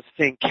sort of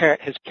thing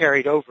has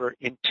carried over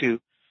into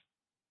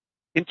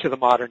the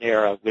modern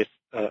era with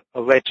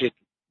alleged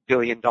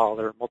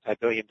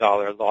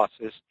multi-billion-dollar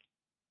losses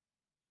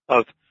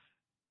of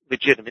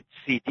legitimate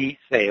CD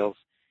sales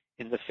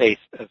in the face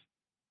of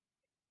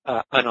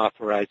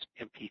unauthorized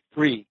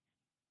MP3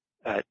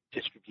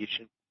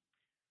 distribution.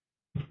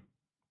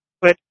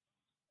 But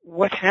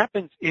what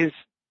happens is,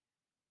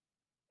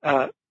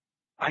 I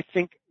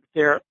think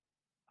they're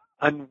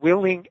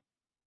unwilling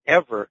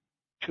ever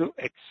to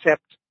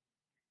accept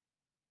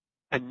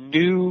a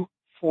new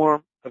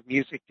form of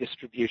music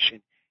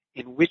distribution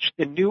in which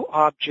the new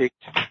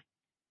object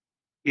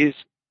is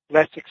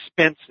less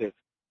expensive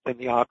than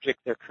the object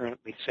they're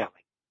currently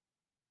selling.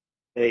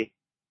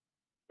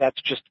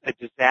 That's just a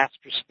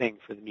disastrous thing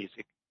for the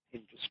music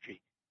industry,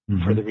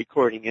 Mm-hmm. for the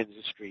recording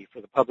industry, for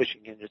the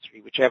publishing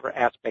industry, whichever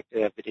aspect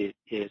of it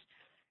is.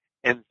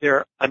 And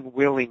they're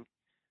unwilling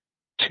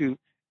to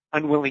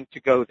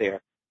go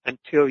there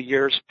until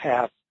years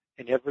pass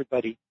and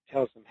everybody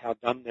tells them how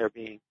dumb they're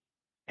being.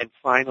 And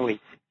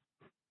finally,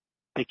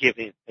 they give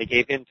in. They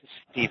gave in to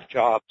Steve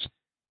Jobs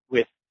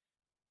with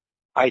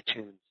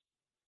iTunes.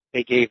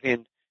 They gave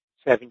in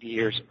 70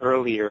 years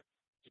earlier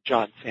to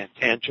John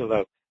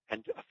Santangelo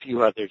and a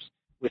few others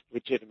with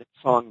legitimate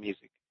song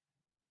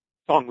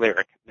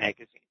lyric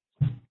magazines.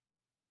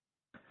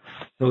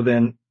 So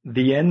then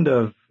the end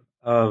of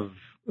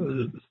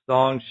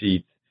song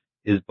sheets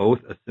is both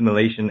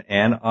assimilation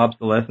and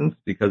obsolescence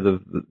because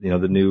of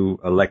the new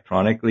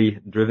electronically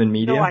driven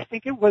media? No, I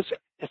think it was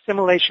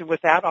assimilation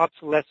without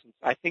obsolescence.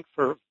 I think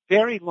for a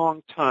very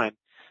long time,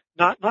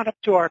 not up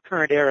to our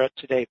current era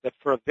today, but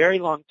for a very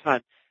long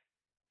time,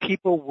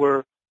 people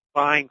were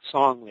buying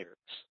song lyrics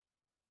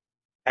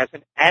as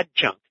an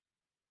adjunct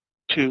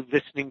to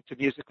listening to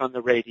music on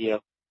the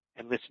radio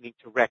and listening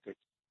to records.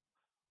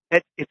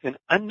 It's an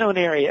unknown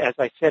area. As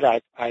I said,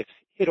 I've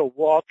hit a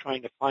wall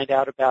trying to find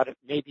out about it.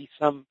 Maybe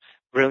some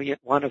brilliant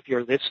one of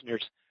your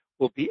listeners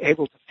will be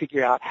able to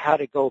figure out how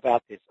to go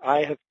about this.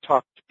 I have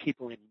talked to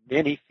people in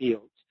many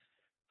fields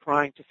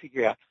trying to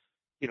figure out,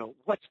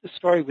 what's the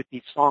story with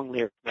these song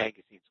lyric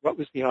magazines? What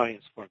was the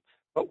audience for them?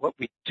 But what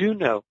we do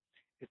know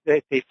is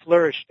that they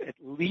flourished at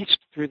least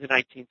through the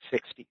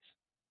 1960s.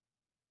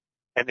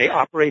 And they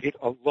operated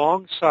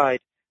alongside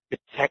the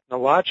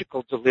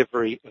technological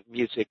delivery of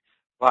music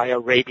via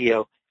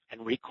radio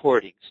and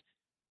recordings.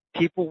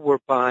 People were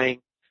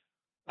buying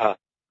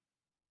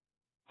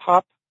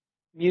pop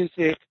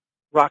music,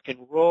 rock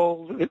and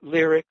roll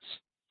lyrics,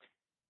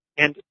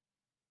 and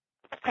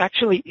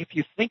actually, if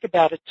you think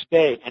about it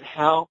today and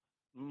how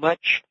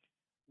much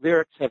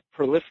lyrics have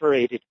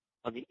proliferated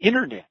on the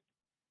internet,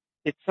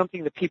 it's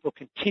something that people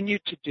continue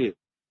to do.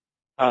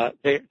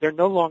 They're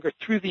no longer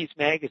through these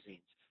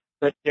magazines,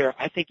 but they're,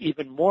 I think,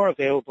 even more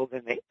available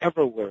than they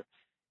ever were.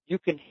 You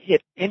can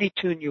hit any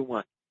tune you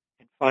want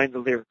and find the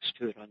lyrics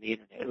to it on the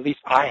internet. At least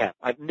I have.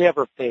 I've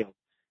never failed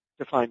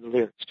to find the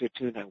lyrics to a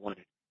tune I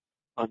wanted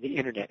on the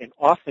internet, and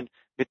often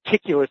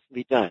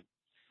meticulously done.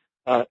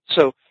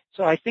 So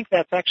I think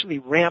that's actually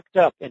ramped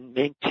up and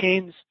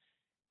maintains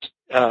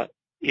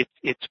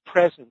its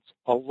presence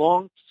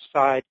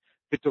alongside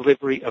the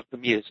delivery of the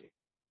music.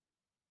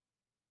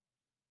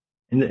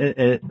 And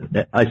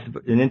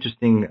an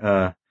interesting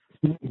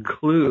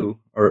clue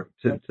or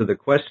to the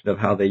question of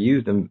how they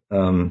used them.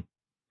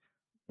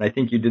 I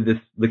think you did this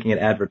looking at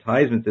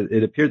advertisements.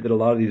 It appeared that a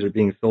lot of these are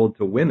being sold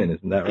to women.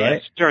 Isn't that right?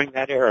 Yes, during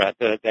that era,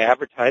 the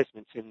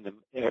advertisements in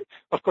them.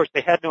 Of course,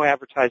 they had no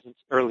advertisements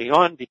early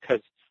on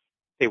because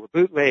they were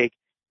bootleg,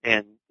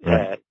 and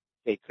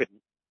they couldn't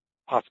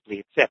possibly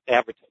accept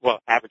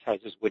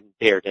advertisers wouldn't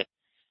dare to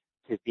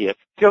be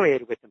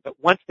affiliated with them.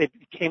 But once they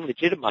became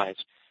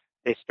legitimized,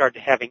 they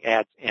started having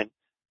ads, and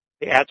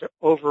the ads are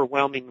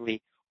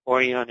overwhelmingly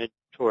oriented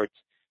towards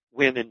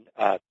women,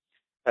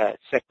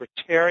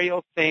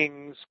 secretarial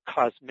things,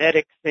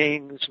 cosmetic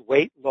things,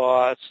 weight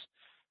loss,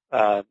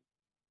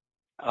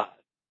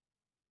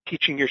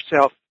 teaching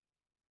yourself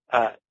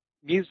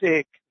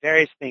music,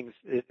 various things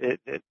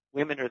that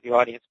women are the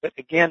audience. But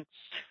again,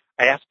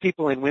 I ask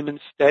people in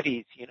women's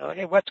studies,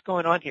 hey, what's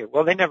going on here?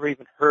 Well, they never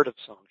even heard of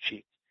song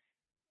sheets.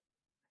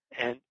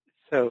 And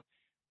so,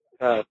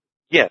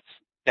 yes,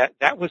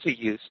 that was a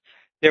use.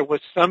 There was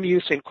some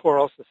use in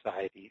choral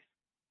societies,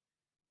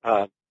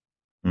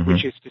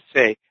 which is to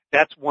say,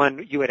 that's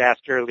one you had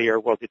asked earlier,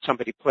 well, did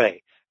somebody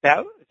play?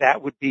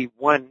 That would be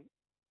one,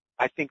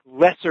 I think,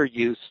 lesser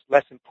use,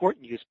 less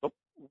important use, but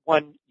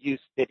one use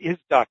that is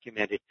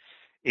documented,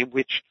 in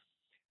which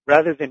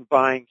rather than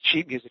buying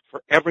sheet music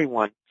for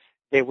everyone,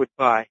 they would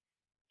buy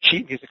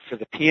sheet music for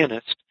the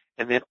pianist,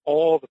 and then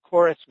all the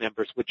chorus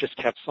members would just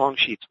have song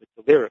sheets with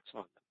the lyrics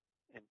on them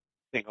and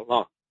sing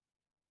along.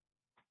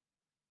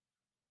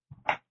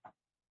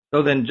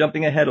 So then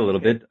jumping ahead a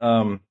little bit,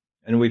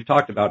 and we've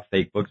talked about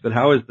fake books, but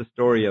how is the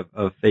story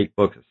of fake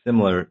books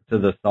similar to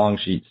the song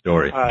sheet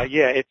story?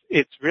 Yeah,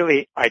 it's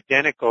really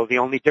identical. The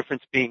only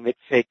difference being that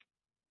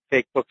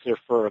fake books are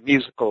for a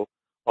musical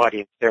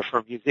audience. They're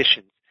for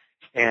musicians.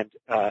 And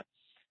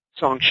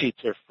song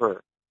sheets are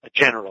for a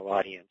general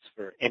audience,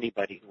 for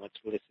anybody who wants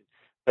to listen.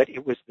 But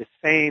it was the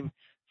same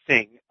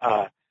thing.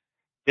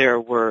 There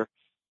were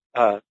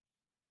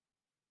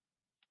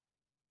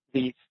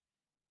these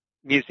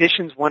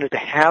musicians wanted to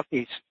have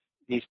these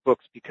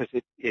books because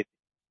it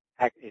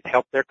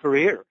helped their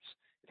careers.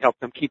 It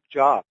helped them keep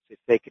jobs. If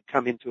they could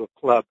come into a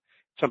club,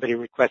 somebody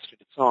requested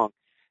a song,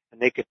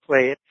 and they could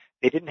play it.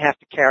 They didn't have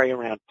to carry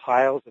around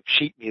piles of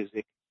sheet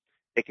music.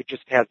 They could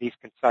just have these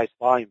concise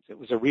volumes. It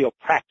was a real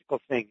practical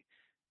thing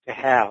to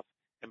have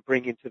and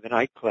bring into the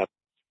nightclub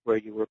where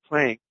you were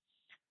playing.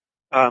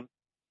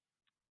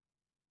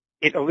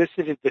 It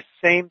elicited the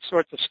same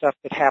sorts of stuff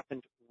that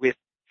happened with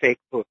fake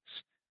books.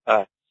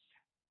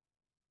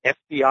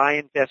 FBI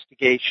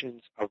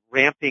investigations, a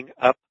ramping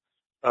up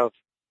of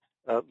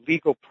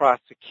legal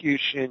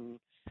prosecution,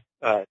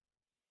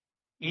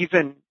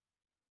 even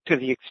to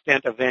the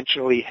extent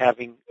eventually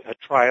having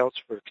trials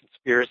for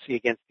conspiracy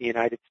against the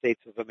United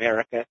States of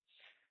America,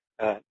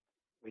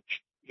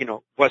 which,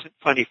 wasn't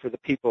funny for the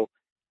people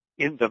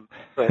in them,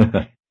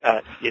 but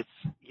it's,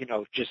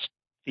 just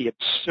the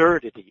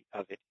absurdity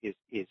of it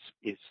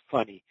is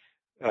funny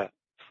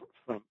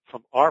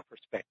from our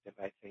perspective,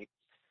 I think.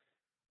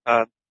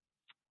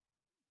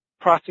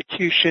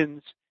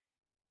 Prosecutions,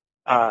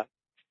 a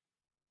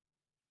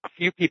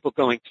few people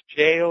going to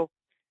jail,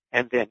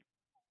 and then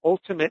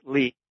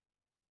ultimately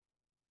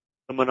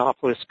the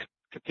monopolist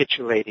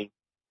capitulating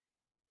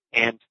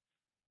and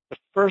The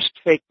first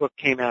fake book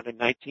came out in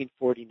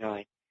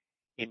 1949.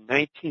 In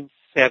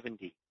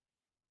 1970,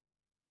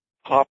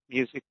 pop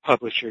music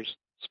publishers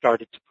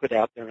started to put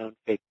out their own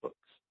fake books.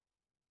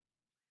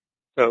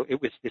 So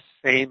it was the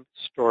same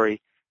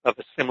story of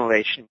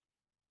assimilation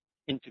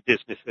into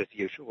business as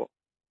usual.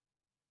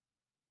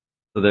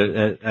 So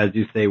there, as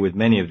you say, with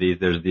many of these,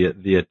 there's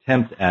the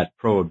attempt at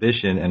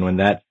prohibition, and when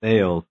that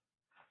fails,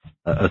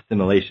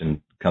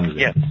 assimilation comes in.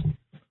 Yes.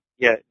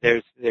 Yeah,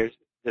 there's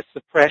the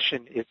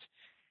suppression is,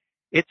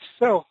 it's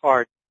so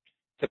hard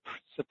to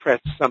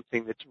suppress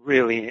something that's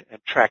really an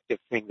attractive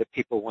thing that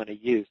people want to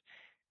use.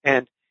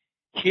 And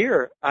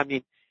here, I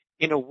mean,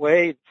 in a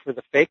way, for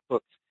the fake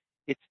books,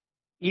 it's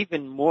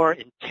even more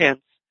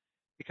intense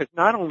because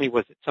not only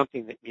was it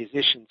something that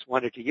musicians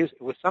wanted to use,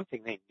 it was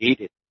something they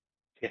needed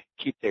to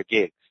keep their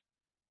gigs.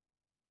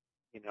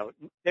 You know,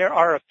 there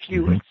are a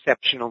few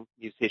exceptional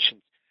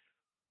musicians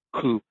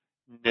who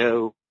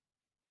know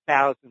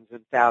thousands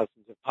and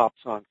thousands of pop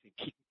songs and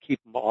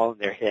keep them all in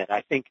their head.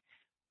 I think,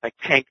 like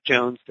Hank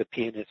Jones, the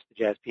pianist, the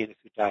jazz pianist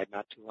who died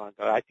not too long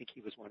ago, I think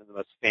he was one of the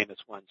most famous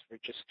ones for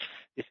just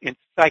this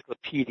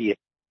encyclopedic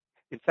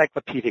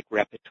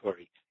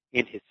repertory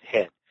in his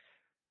head.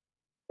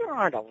 There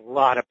aren't a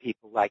lot of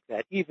people like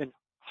that. Even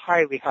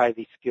highly,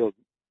 highly skilled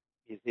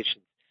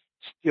musicians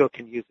still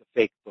can use a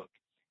fake book.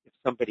 If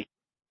somebody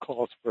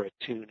calls for a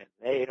tune and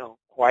they don't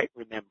quite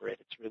remember it,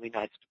 it's really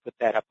nice to put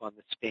that up on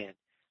the stand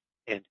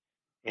and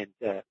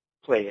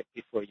play it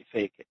before you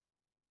fake it.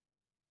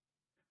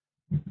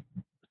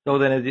 So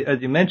then,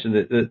 as you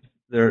mentioned,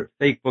 their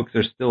fake books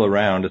are still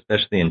around,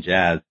 especially in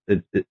jazz.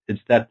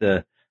 It's that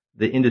the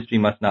industry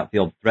must not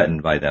feel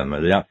threatened by them, or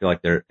they don't feel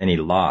like they're any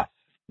loss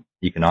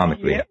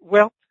economically. Yeah,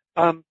 well,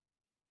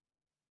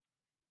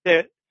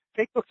 the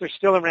fake books are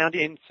still around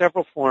in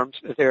several forms.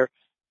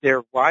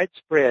 They're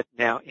widespread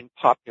now in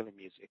popular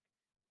music.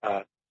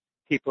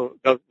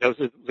 Those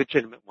are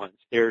legitimate ones.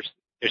 There's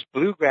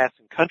bluegrass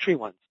and country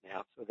ones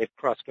now, so they've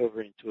crossed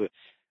over into a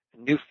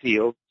new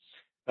field.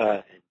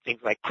 And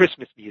things like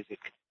Christmas music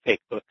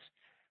fake books.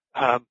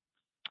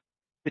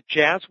 The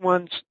jazz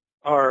ones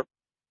are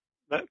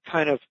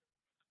kind of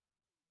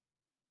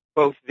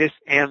both this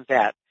and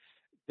that.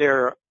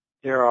 There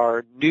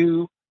are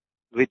new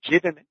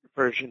legitimate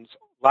versions,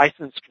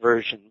 licensed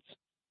versions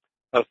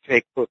of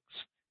fake books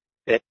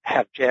that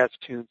have jazz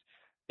tunes.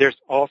 There's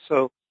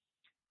also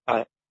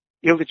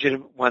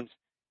illegitimate ones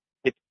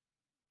that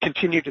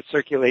continue to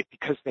circulate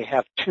because they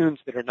have tunes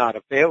that are not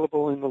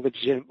available in the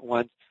legitimate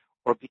ones,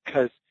 or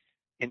because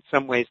in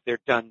some ways they're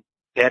done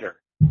better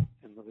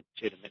than the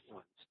legitimate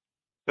ones.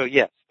 So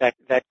yes,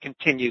 that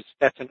continues.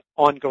 That's an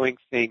ongoing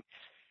thing.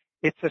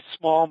 It's a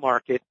small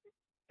market,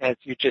 as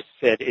you just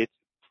said. It's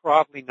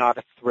probably not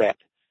a threat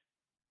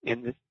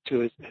to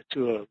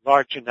a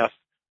large enough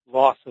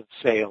loss of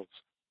sales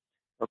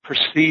or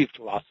perceived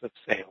loss of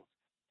sales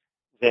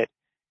that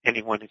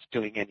anyone is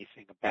doing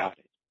anything about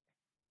it.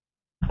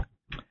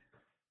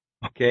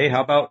 Okay,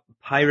 how about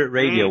pirate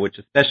radio, which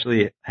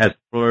especially has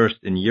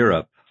flourished in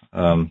Europe?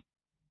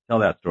 Tell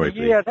that story,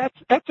 please. Yeah,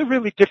 that's a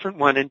really different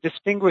one and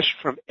distinguished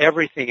from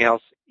everything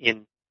else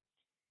in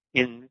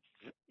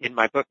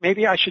my book.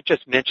 Maybe I should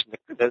just mention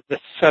the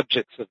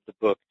subjects of the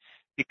book,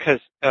 because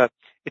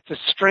it's a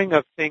string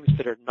of things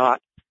that are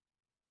not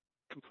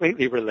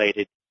completely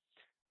related.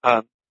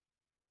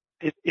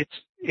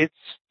 It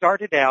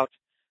started out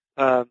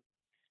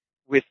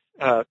with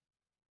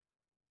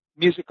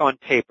music on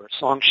paper,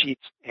 song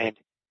sheets and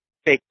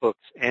fake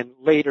books, and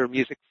later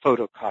music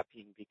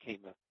photocopying became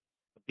a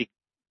big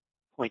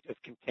point of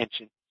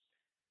contention.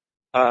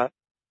 Then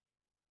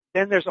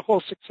there's a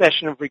whole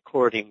succession of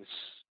recordings,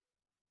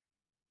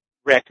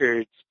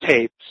 records,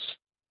 tapes,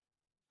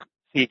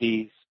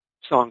 CDs,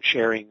 song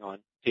sharing on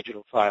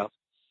digital files.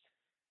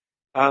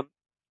 And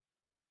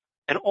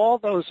all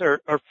those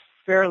are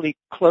fairly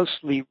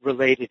closely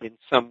related in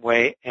some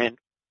way, and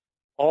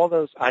all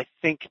those, I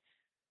think,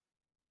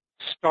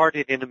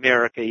 started in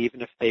America,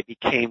 even if they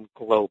became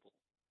global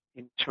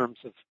in terms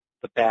of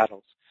the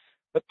battles.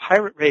 But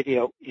pirate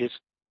radio is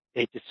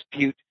a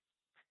dispute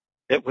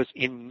that was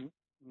in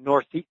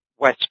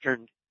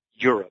northwestern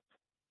Europe,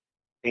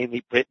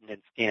 mainly Britain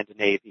and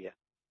Scandinavia,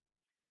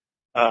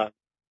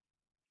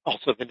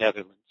 also the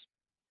Netherlands.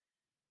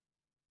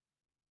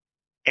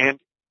 And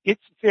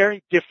it's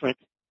very different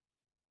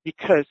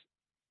because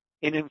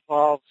it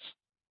involves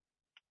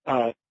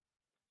a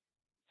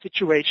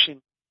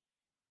situation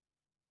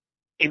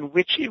in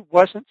which it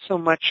wasn't so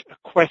much a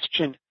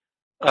question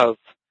of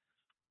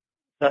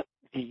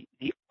the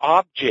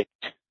object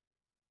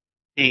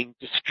being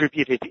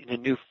distributed in a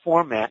new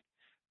format,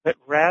 but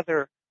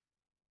rather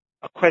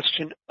a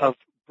question of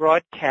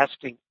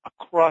broadcasting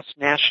across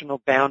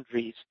national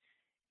boundaries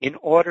in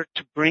order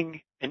to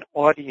bring an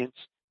audience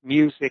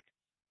music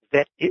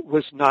that it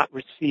was not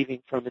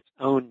receiving from its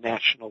own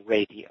national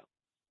radio.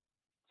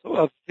 So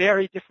a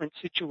very different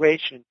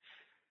situation,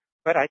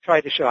 but I try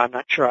to show, I'm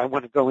not sure I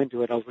want to go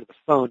into it over the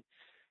phone,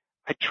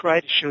 I try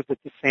to show that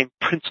the same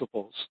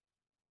principles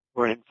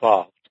were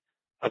involved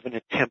of an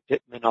attempt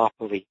at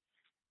monopoly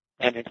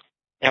and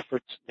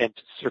efforts then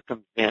to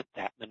circumvent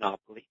that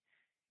monopoly.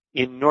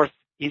 In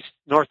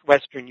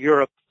northwestern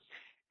Europe,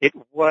 it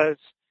was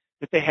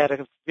that they had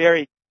a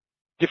very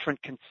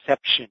different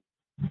conception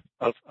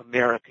of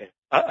America,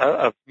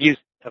 of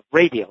music, of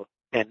radio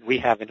than we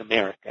have in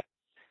America.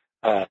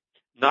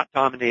 Not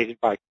dominated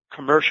by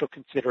commercial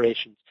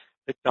considerations,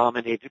 but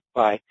dominated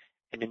by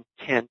an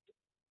intent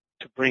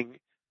to bring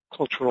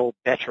cultural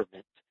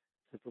betterment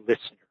to the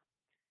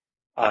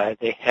listener.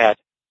 They had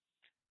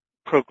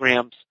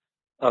programs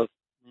of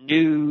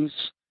news,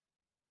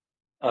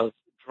 of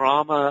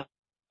drama,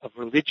 of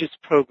religious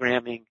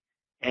programming,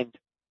 and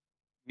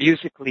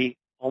musically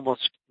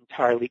almost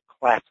entirely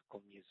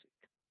classical music.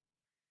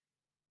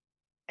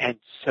 And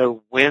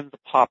so when the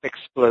pop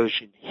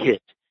explosion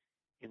hit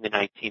in the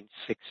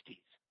 1960s,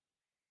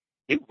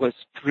 it was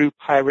through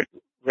pirate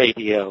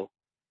radio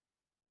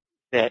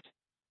that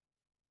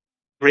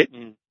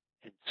Britain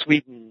and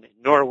Sweden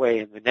and Norway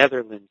and the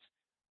Netherlands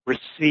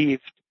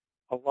received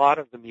a lot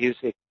of the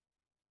music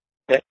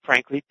that,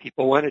 frankly,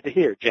 people wanted to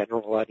hear,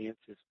 general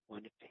audiences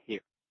wanted to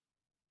hear.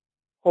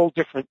 Whole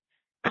different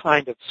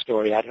kind of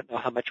story. I don't know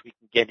how much we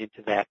can get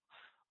into that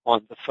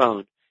on the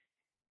phone.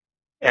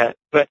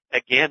 But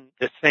again,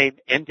 the same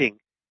ending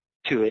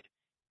to it,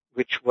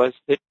 which was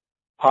that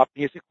pop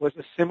music was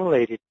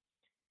assimilated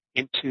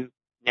into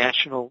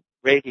national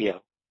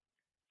radio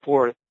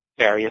for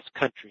various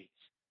countries.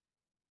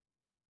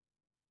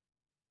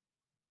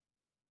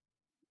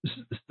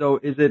 So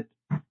is it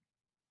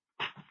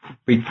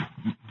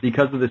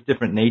because of this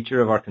different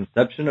nature of our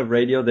conception of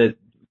radio that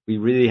we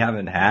really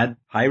haven't had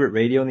pirate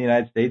radio in the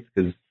United States?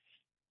 Because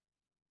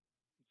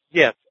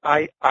yes,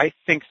 I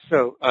think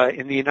so.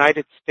 In the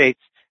United States,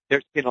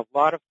 there's been a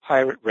lot of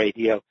pirate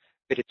radio,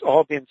 but it's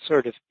all been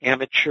sort of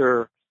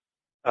amateur,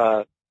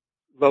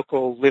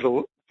 local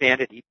little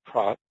vanity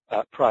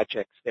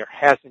projects. There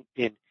hasn't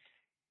been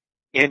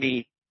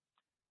any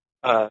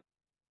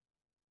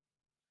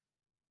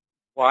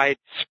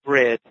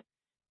widespread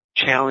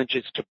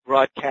challenges to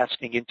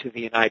broadcasting into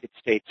the United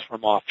States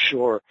from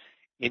offshore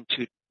in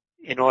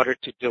order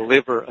to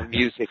deliver a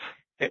music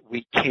that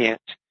we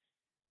can't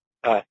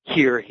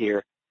hear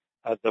here.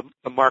 The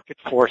market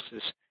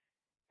forces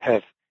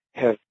have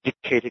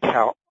dictated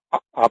how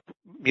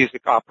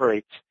music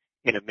operates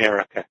in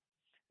America.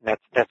 And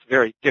that's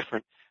very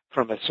different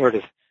from a sort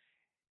of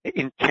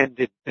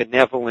intended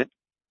benevolent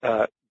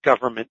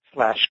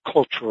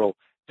government/cultural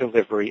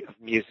delivery of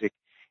music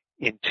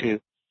into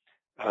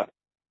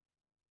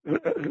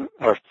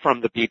or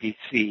from the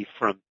BBC,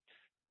 from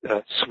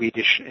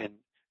Swedish and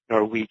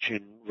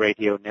Norwegian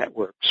radio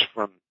networks,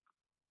 from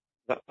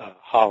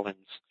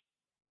Holland's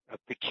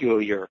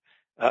peculiar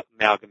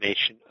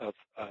amalgamation of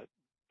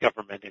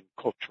government and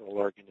cultural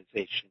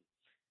organization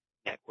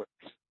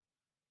networks.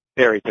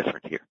 Very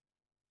different here.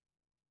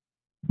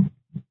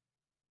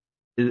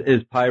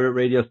 Is pirate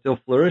radio still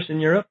flourish in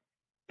Europe?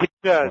 It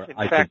does. In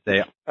fact,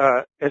 as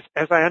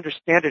I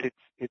understand it,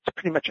 it's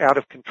pretty much out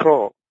of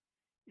control.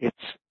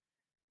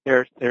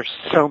 There's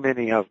so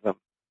many of them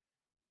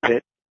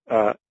that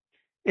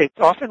it's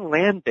often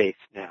land-based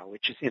now,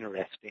 which is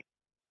interesting.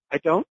 I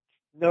don't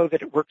know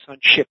that it works on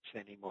ships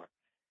anymore.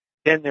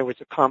 Then there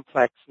was a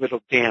complex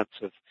little dance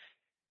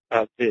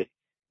of the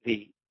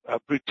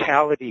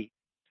brutality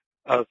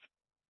of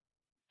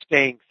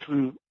staying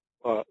through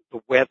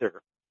the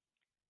weather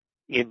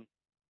in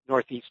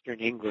northeastern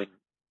England,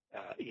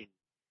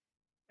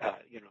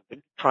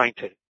 trying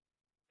to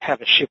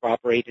have a ship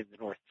operate in the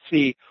North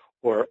Sea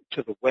or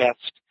to the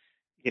west.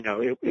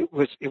 It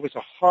was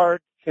a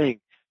hard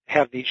thing to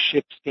have these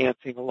ships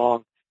dancing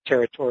along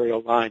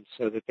territorial lines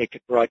so that they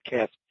could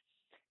broadcast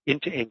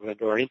into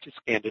England or into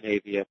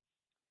Scandinavia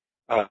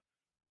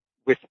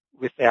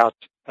without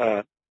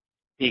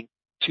being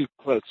too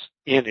close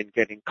in and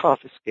getting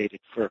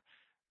confiscated for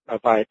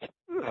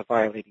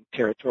violating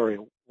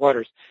territorial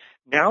waters.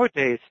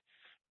 Nowadays,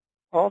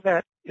 all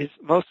that is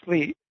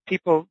mostly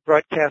people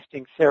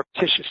broadcasting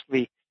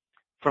surreptitiously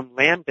from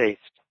land-based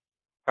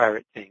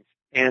pirate things.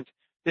 And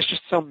there's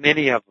just so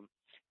many of them.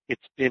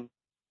 It's been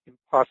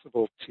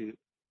impossible to,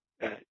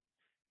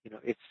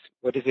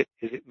 what is it?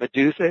 Is it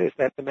Medusa? Is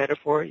that the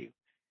metaphor?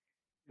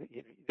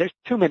 There's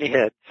too many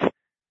heads.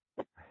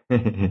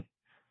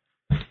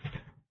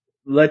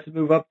 Let's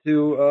move up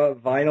to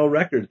vinyl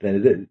records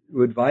then.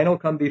 Would vinyl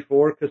come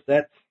before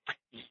cassettes?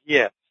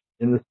 Yes.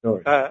 In the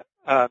story.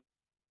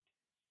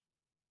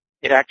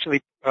 It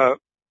actually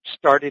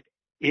started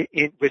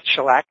with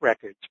shellac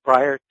records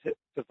prior to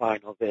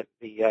vinyl.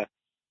 The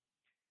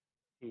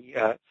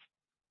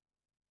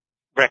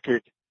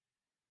record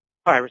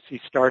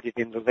piracy started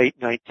in the late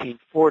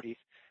 1940s,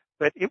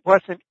 but it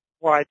wasn't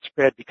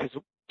widespread because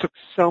it took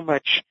so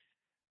much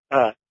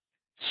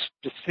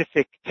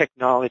specific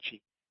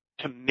technology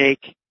to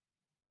make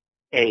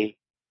an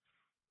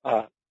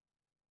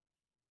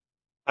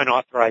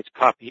unauthorized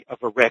copy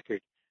of a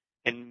record.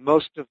 And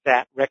most of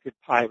that record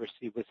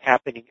piracy was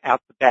happening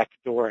out the back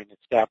door in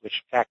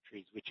established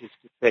factories, which is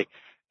to say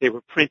they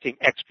were printing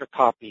extra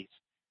copies,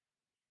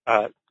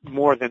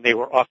 more than they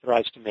were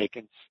authorized to make,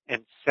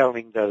 and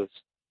selling those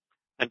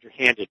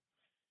underhanded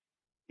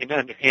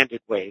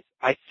ways.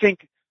 I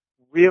think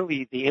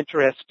really the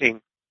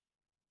interesting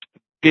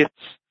bits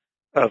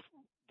of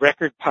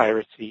record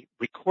piracy,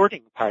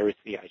 recording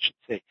piracy, I should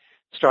say,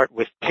 start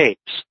with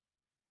tapes,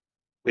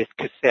 with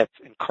cassettes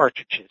and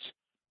cartridges,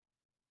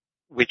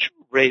 which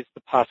raise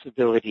the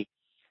possibility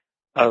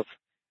of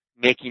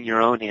making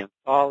your own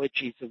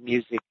anthologies of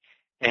music,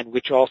 and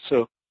which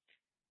also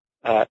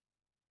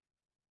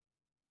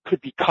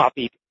could be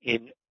copied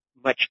in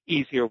much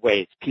easier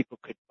ways. People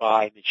could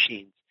buy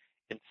machines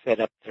and set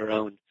up their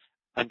own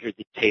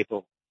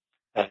under-the-table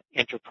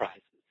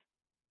enterprises.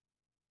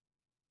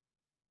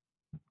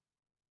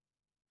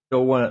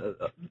 So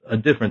a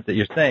difference that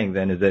you're saying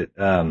then is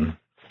that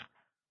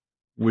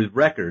with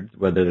records,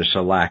 whether they're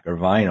shellac or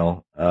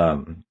vinyl,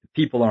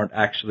 people aren't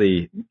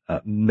actually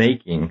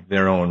making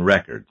their own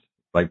records,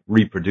 like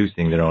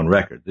reproducing their own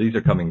records. These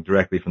are coming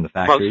directly from the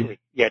factory. Mostly,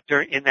 yeah.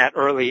 In that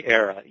early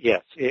era,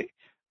 yes.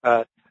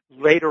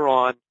 Later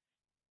on,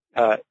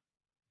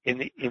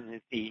 in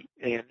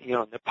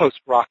the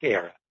post-rock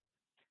era,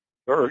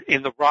 or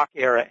in the rock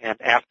era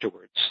and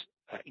afterwards,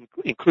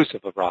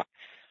 inclusive of rock,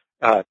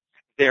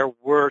 there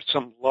were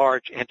some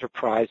large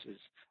enterprises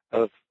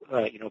of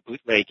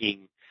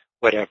bootlegging,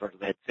 whatever.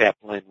 Led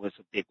Zeppelin was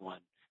a big one.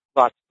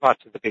 Lots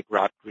of the big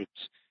rock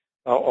groups.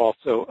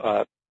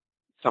 Also,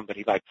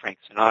 somebody like Frank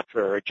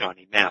Sinatra or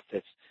Johnny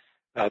Mathis.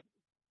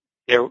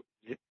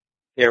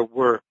 There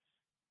were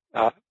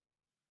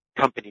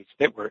companies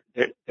that were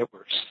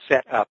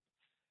set up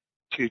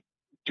to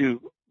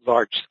do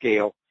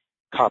large-scale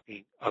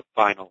copying of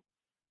vinyl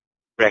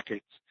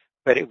records,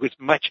 but it was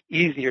much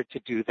easier to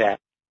do that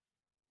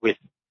with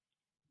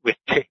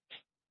tapes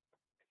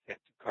and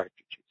cartridges.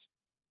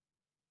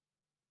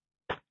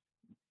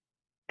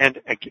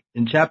 And again,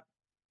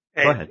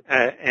 Go ahead.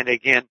 And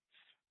again,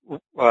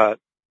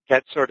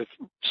 that sort of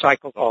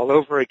cycled all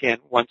over again.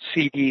 Once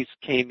CDs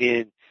came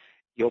in,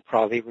 you'll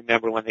probably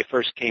remember when they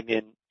first came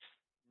in,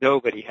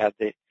 nobody had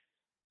the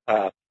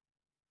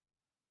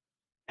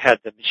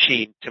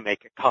machine to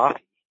make a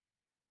copy.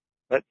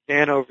 But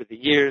then over the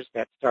years,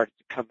 that started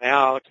to come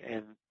out,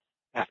 and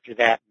after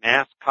that,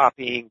 mass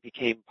copying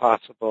became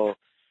possible,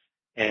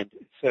 and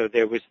so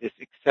there was this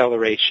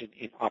acceleration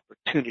in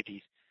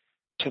opportunities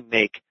to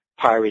make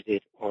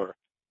pirated or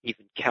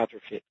even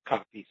counterfeit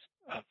copies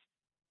of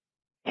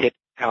hit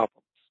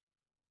albums,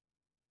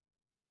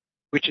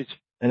 which is.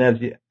 And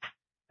as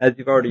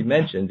you've already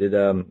mentioned,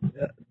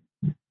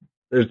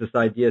 there's this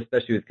idea,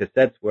 especially with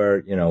cassettes,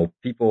 where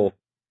people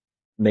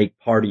make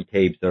party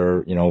tapes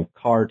or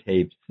car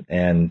tapes,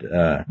 and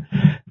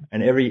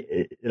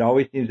it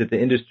always seems that the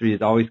industry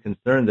is always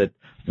concerned that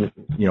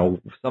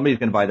somebody's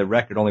going to buy the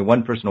record, only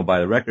one person will buy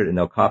the record, and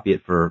they'll copy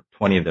it for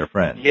 20 of their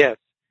friends. Yes.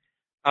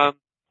 And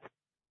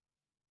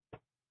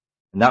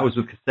that was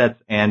with cassettes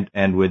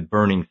and with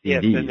burning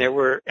CDs. Yes, and there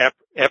were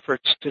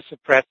efforts to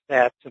suppress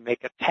that, to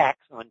make a tax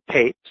on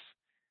tapes,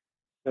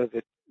 so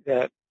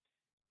that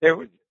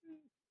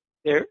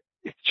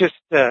it's just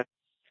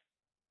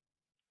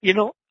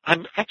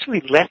I'm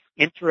actually less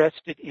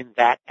interested in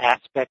that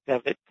aspect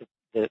of it,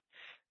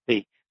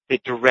 the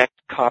direct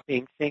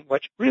copying thing.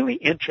 What really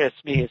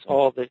interests me is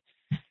I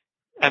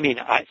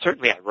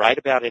write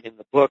about it in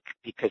the book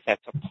because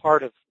that's a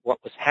part of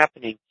what was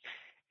happening,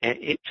 and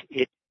it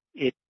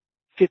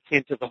fits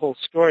into the whole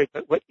story.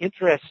 But what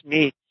interests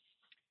me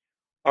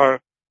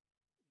are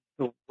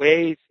the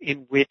ways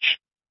in which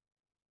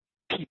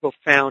people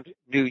found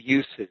new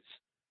uses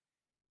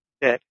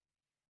that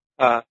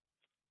the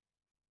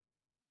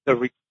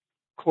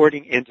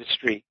recording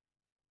industry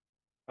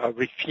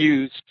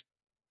refused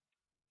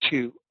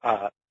to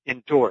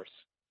endorse,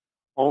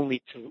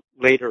 only to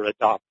later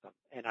adopt them.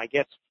 And I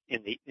guess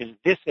in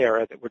this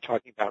era that we're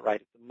talking about right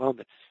at the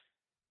moment,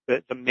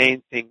 the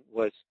main thing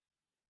was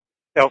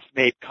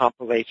self-made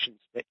compilations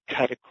that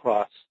cut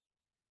across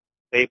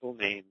label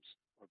names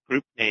or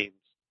group names.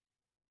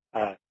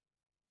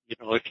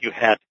 If you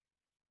had,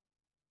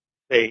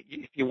 say,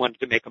 if you wanted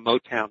to make a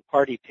Motown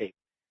party tape,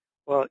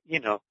 well,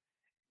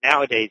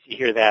 nowadays you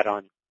hear that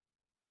on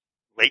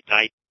late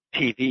night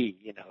TV,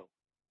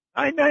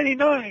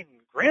 999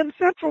 Grand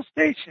Central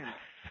Station.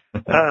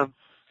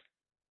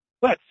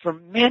 But for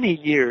many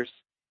years,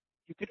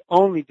 you could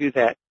only do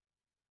that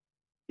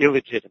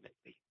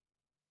illegitimately.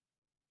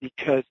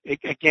 Because,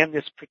 again,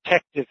 this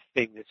protective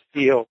thing, this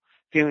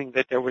feeling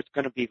that there was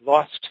going to be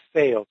lost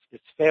sales,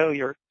 this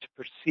failure to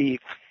perceive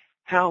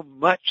how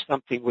much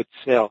something would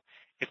sell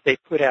if they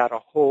put out a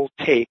whole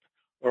tape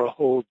or a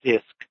whole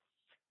disc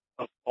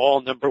of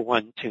all number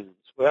one tunes.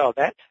 Well,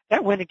 that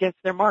went against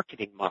their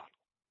marketing model.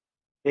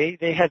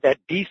 They had that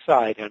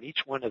B-side on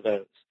each one of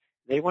those.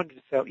 They wanted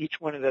to sell each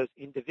one of those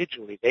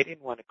individually. They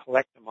didn't want to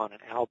collect them on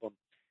an album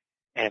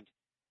and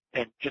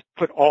just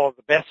put all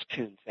the best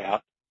tunes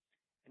out.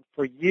 And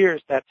for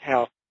years, that's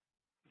how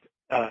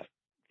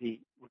the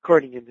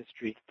recording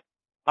industry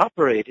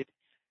operated.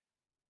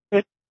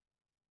 But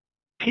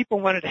people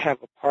wanted to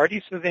have a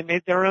party, so they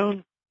made their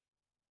own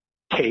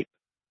tape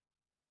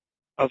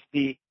of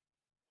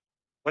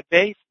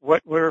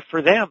what were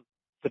for them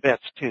the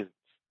best tunes.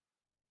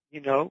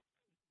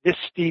 this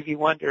Stevie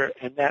Wonder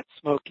and that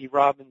Smokey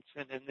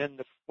Robinson and then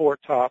the Four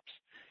Tops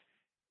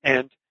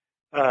and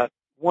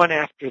one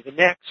after the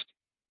next.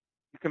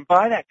 You can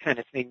buy that kind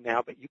of thing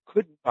now, but you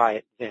couldn't buy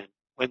it then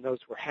when those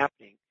were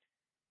happening.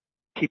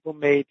 People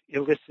made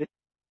illicit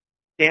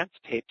dance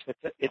tapes.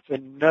 It's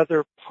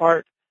another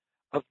part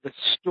of the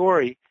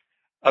story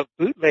of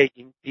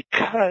bootlegging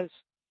because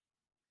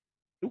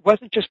it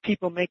wasn't just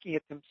people making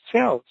it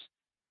themselves.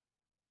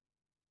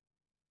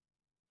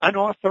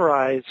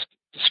 Unauthorized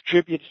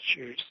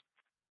distributors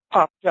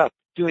popped up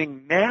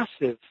doing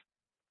massive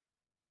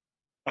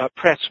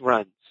press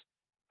runs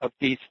of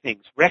these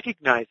things,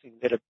 recognizing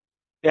that a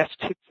best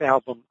hits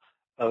album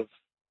of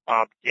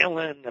Bob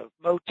Dylan, of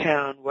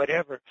Motown,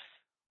 whatever,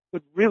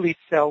 would really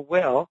sell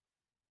well.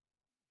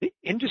 The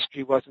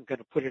industry wasn't going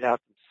to put it out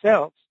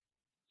themselves,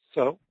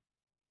 so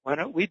why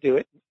don't we do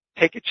it,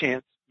 take a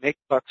chance, make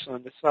bucks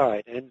on the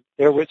side? And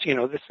there was,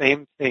 the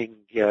same thing,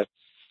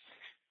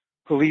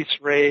 police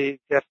raids,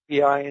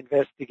 FBI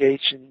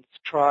investigations,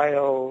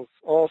 trials,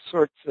 all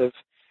sorts of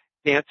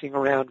dancing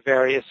around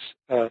various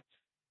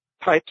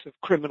types of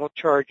criminal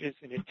charges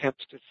in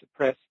attempts to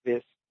suppress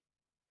this,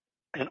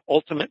 and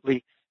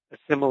ultimately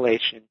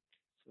assimilation,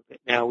 so that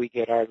now we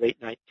get our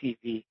late night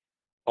TV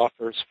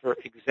offers for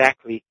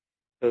exactly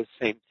those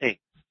same things.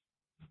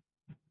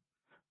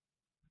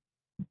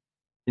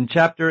 In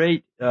Chapter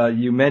 8,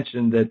 you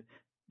mentioned that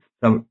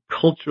some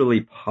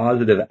culturally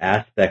positive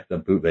aspects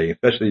of bootlegging,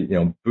 especially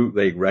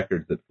bootleg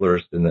records that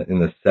flourished in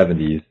the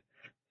 70s,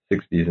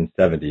 60s, and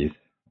 70s.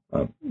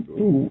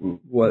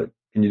 What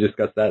can you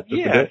discuss that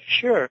just a bit? Yeah,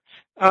 sure.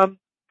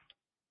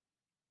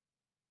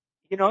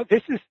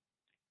 This is.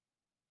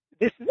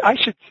 I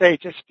should say,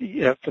 just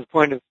for the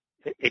point of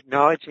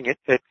acknowledging it,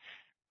 that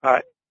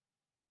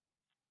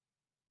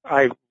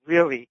I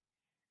really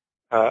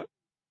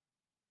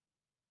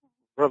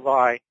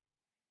rely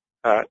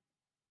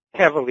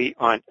heavily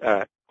on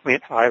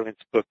Clint Hyland's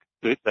book,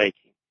 Bootlegging,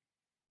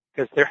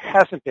 because there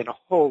hasn't been a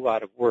whole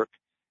lot of work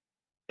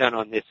done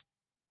on this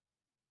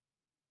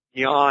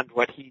beyond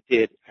what he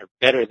did, or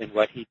better than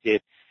what he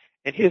did.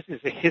 And his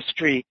is a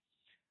history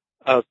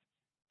of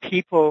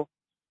people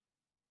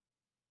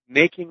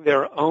making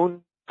their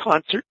own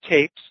concert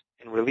tapes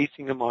and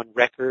releasing them on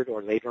record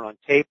or later on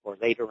tape or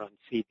later on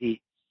CD.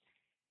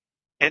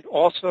 And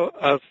also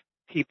of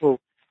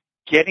people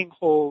getting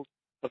hold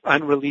of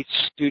unreleased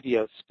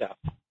studio stuff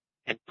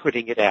and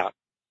putting it out.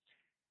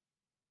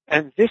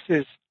 And this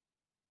is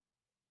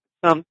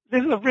a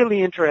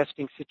really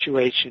interesting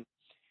situation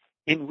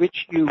in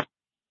which you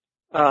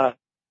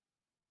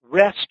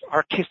wrest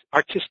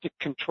artistic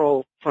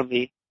control from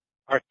the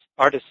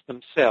artists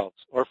themselves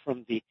or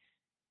from the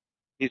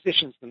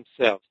musicians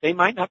themselves. They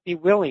might not be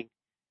willing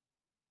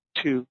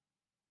to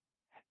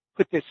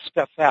put this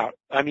stuff out.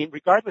 I mean,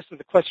 regardless of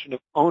the question of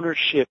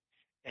ownership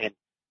and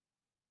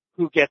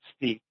who gets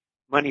the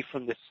money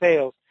from the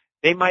sales,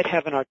 they might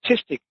have an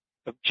artistic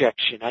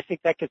objection. I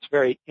think that gets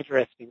very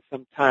interesting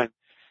sometimes.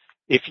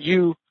 If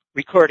you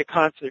record a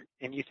concert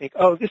and you think,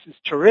 oh, this is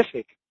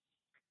terrific,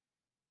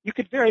 you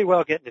could very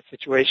well get in a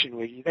situation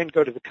where you then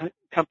go to the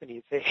company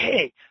and say,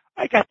 hey,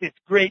 I got this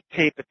great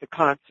tape at the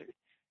concert.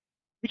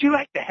 Would you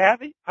like to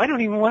have it? I don't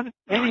even want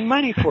any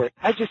money for it.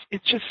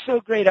 It's just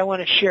so great. I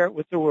want to share it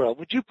with the world.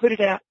 Would you put it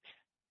out?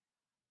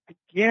 I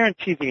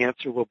guarantee the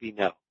answer will be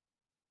no.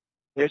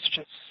 There's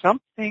just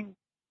something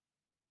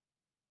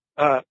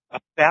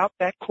about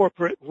that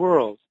corporate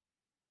world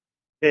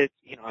that,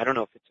 I don't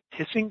know if it's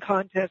a pissing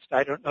contest.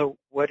 I don't know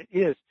what it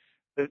is.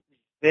 But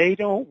they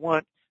don't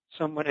want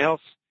someone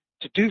else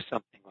to do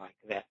something like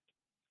that.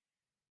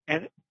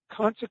 And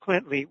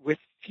consequently, with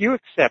few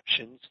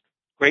exceptions,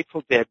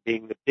 Grateful Dead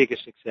being the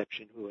biggest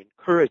exception, who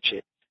encourage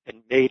it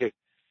and made it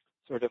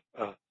sort of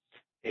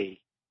a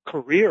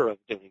career of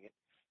doing it,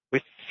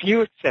 with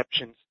few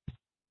exceptions,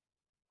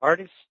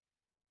 artists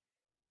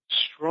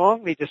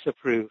strongly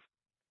disapprove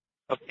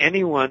of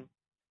anyone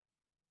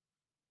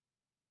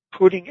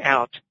putting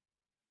out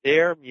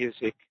their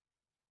music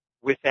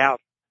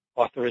without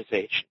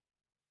authorization.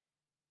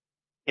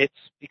 It's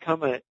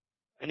become an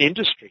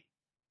industry,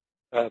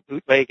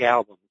 bootleg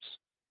albums,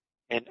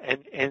 and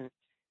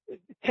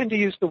tend to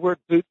use the word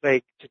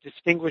bootleg to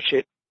distinguish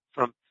it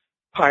from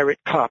pirate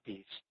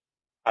copies,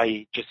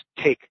 i.e. just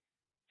take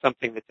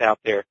something that's out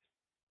there,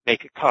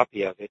 make a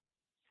copy of it.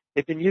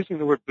 They've been using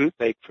the word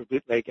bootleg for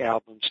bootleg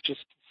albums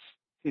just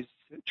to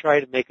try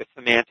to make a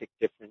semantic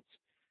difference,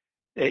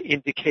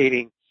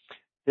 indicating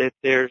that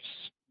there's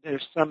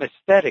some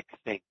aesthetic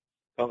thing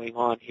going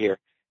on here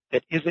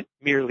that isn't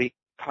merely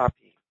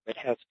copying, but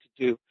has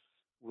to do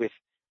with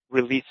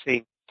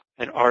releasing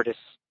an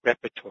artist's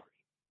repertoire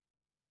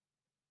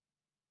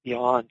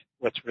beyond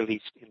what's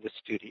released in the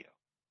studio.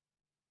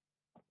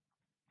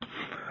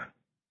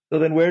 So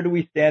then where do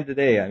we stand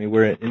today? I mean,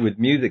 we're with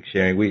music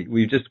sharing.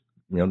 We just,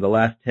 the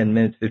last 10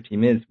 minutes, 15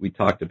 minutes, we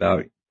talked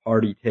about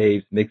party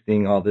tapes,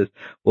 mixing, all this.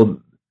 Well,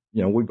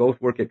 we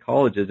both work at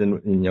colleges,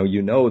 and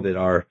you know that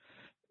our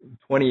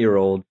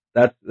 20-year-olds,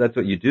 that's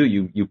what you do.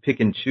 You pick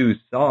and choose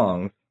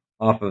songs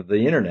off of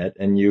the internet,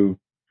 and you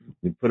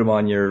You put them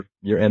on your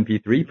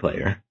MP3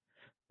 player.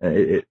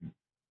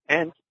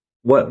 And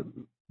where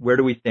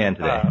do we stand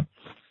today?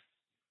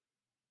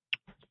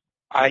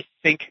 I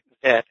think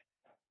that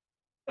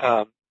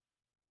the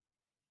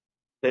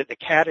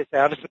cat is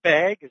out of the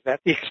bag. Is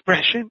that the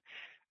expression?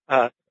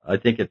 I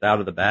think it's out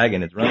of the bag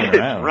and it's running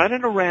around. It's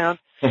running around.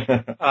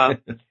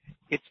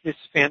 It's this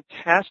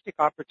fantastic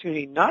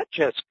opportunity, not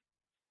just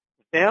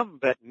them,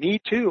 but me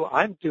too.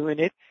 I'm doing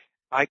it.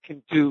 I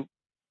can do,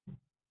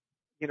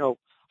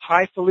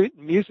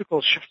 highfalutin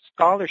musical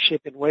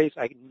scholarship in ways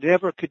I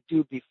never could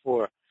do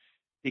before,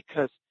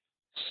 because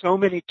so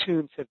many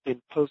tunes have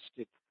been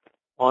posted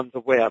on the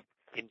web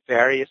in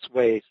various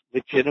ways,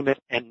 legitimate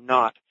and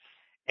not.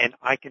 And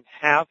I can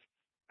have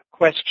a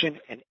question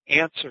and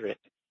answer it,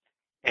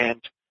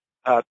 and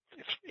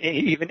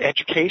even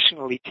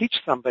educationally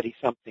teach somebody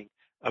something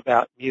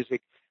about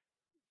music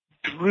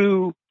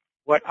through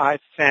what I've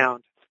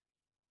found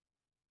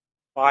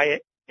via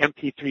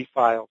MP3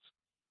 files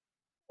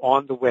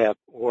on the web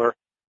or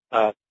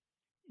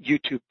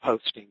YouTube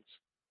postings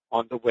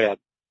on the web.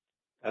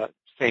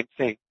 Same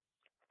thing.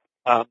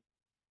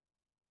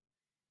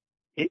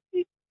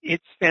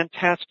 It's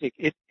fantastic.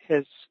 It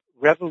has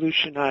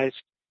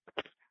revolutionized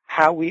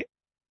how we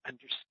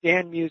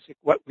understand music,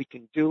 what we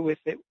can do with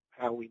it,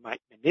 how we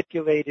might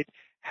manipulate it,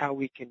 how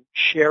we can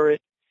share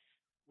it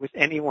with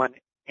anyone,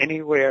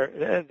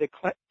 anywhere. The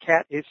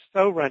cat is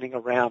so running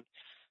around.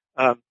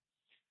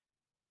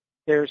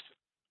 There's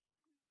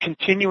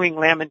continuing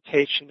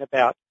lamentation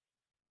about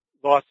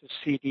loss of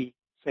CD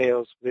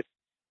sales with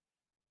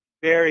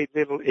very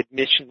little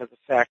admission of the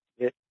fact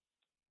that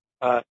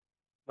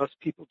most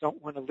people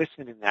don't want to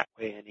listen in that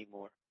way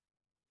anymore,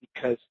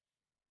 because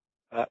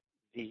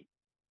the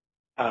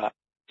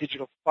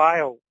digital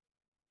file,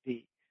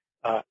 the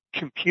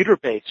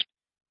computer-based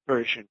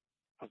version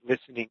of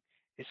listening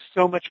is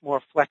so much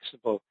more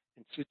flexible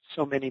and suits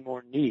so many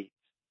more needs.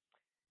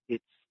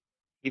 It's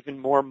even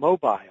more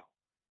mobile.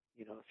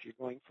 If you're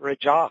going for a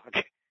jog,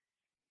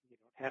 you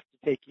don't have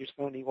to take your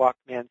Sony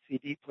Walkman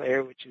CD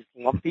player, which is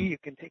lumpy. You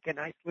can take a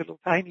nice little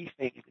tiny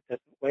thing, and it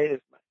doesn't weigh as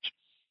much.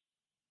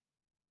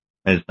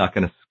 And it's not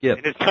going to skip.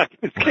 And it's not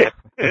going to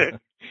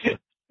skip.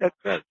 That's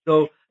right.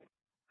 So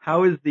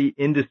how is the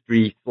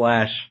industry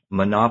 /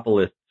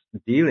 monopolists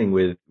dealing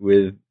with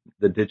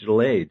the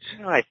digital age?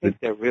 I think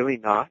they're really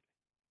not.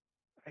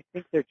 I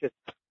think they're just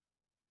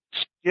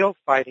still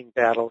fighting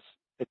battles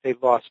that they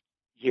lost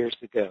years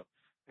ago.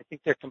 I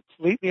think they're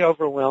completely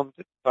overwhelmed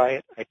by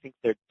it. I think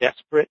they're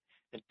desperate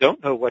and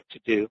don't know what to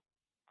do.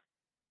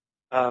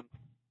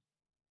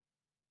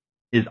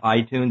 Is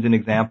iTunes an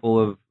example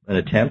of an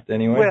attempt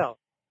anyway? Well,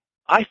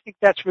 I think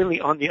that's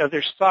really on the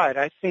other side.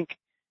 I think,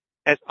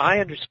 as I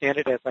understand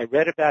it, as I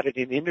read about it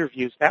in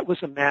interviews, that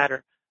was a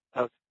matter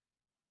of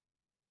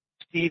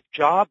Steve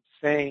Jobs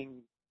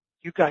saying,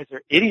 you guys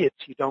are idiots,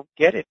 you don't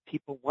get it,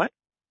 people want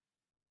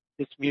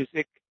this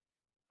music,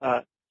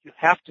 you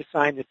have to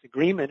sign this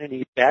agreement, and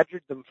he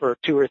badgered them for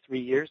 2 or 3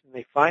 years, and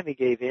they finally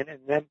gave in,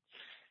 and then,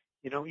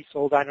 he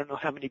sold I don't know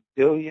how many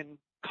billion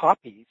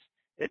copies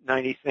at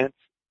 99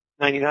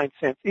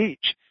 cents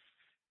each.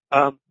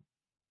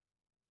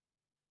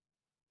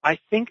 I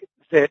think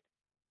that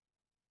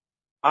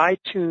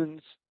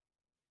iTunes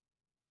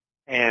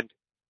and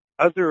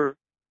other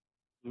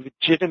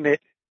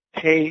legitimate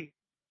pay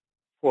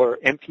for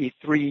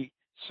MP3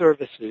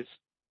 services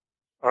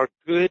are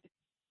good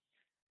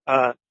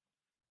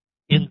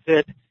in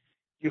that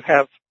you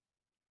have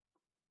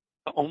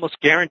an almost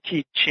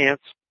guaranteed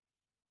chance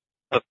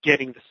of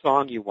getting the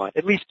song you want,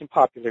 at least in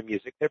popular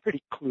music. They're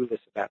pretty clueless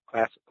about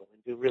classical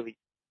and do really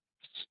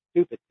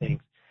stupid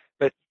things.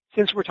 But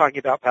since we're talking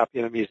about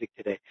popular music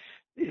today,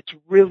 it's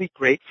really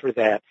great for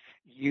that.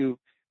 You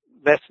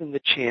lessen the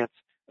chance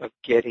of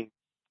getting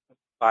a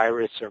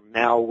virus or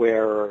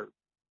malware or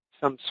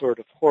some sort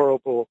of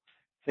horrible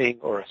thing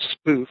or a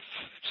spoof,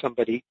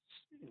 somebody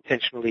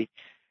intentionally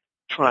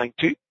trying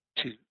to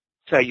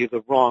sell you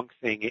the wrong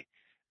thing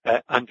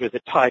under the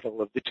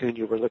title of the tune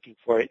you were looking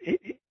for.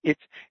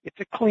 It's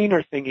a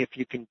cleaner thing if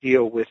you can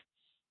deal with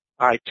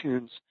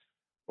iTunes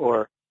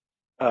or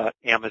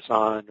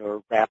Amazon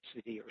or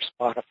Rhapsody or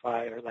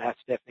Spotify or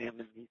Last.fm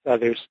and these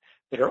others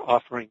that are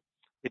offering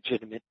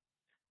legitimate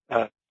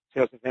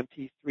sales of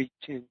MP3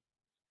 tunes.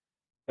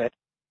 But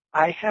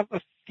I have a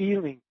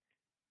feeling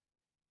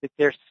that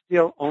there's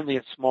still only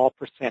a small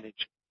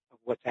percentage of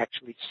what's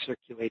actually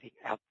circulating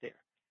out there,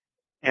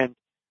 and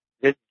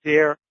that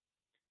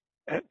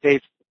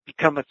they've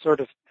become a sort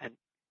of an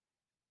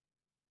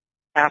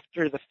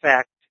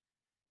after-the-fact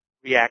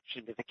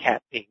reaction to the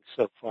cat being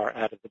so far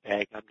out of the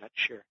bag. I'm not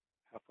sure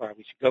how far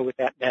we should go with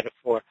that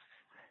metaphor,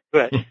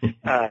 but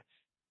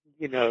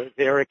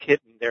they're a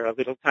kitten. They're a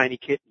little tiny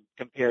kitten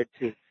compared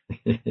to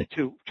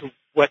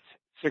what's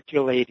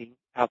circulating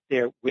out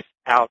there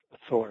without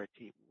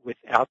authority,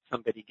 without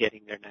somebody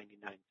getting their 99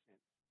 cents.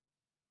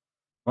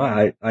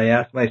 Well, I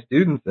ask my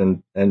students,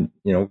 and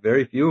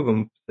very few of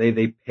them say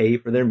they pay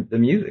for the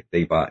music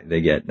they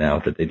get now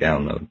that they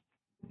download,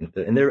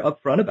 and they're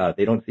upfront about it.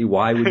 They don't see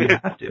why would you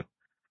have to.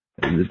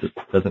 It just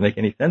doesn't make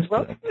any sense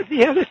to them.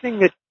 The other thing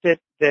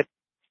that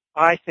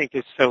I think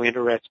is so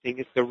interesting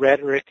is the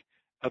rhetoric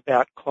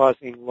about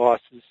causing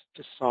losses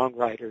to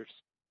songwriters,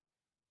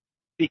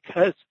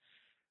 because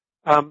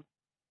the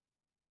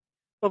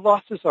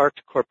losses are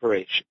to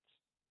corporations.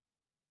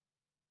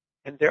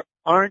 And there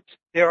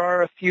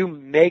are a few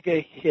mega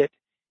hit,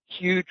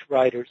 huge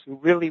writers who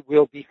really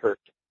will be hurt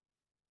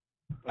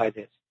by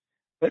this.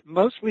 But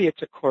mostly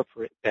it's a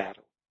corporate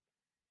battle.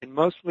 And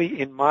mostly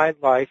in my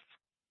life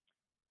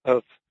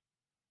of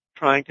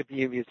trying to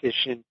be a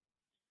musician,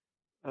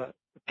 the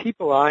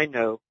people I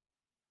know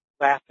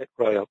laugh at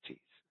royalties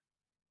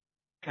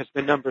because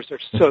the numbers are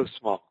so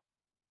small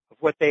of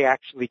what they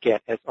actually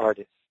get as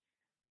artists.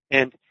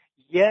 And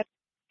yet,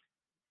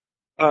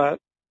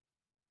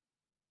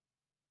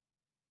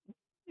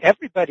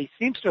 everybody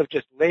seems to have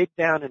just laid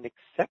down and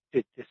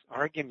accepted this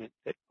argument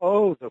that,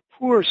 oh, the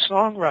poor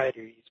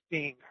songwriter is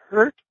being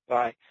hurt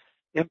by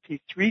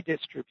MP3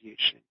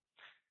 distribution.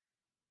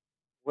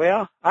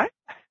 Well, I've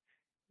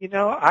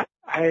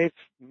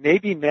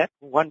maybe met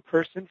one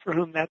person for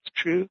whom that's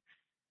true,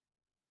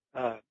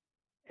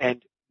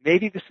 and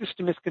maybe the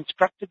system is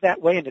constructed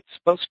that way and it's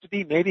supposed to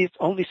be. Maybe it's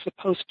only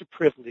supposed to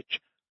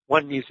privilege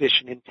one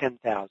musician in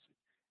 10,000,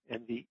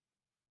 and the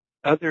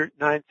other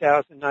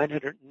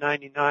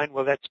 9,999,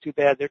 well, that's too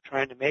bad. They're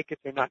trying to make it.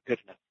 They're not good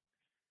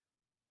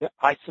enough.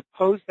 I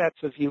suppose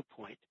that's a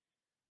viewpoint.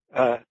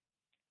 To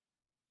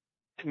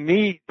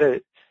me,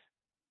 the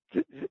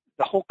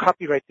whole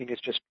copyright thing has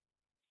just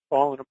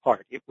fallen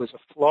apart. It was a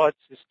flawed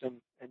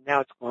system, and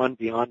now it's gone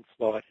beyond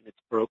flawed, and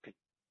it's broken.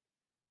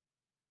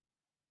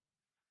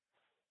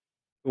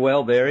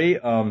 Well, Barry,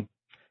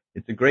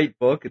 it's a great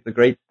book. It's a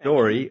great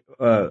story.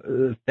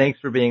 Thanks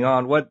for being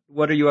on. What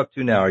are you up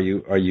to now? Are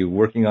you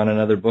working on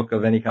another book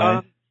of any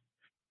kind?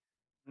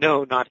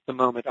 No, not at the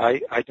moment.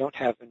 I don't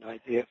have an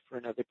idea for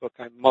another book.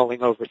 I'm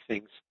mulling over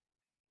things.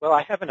 Well,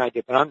 I have an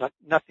idea, but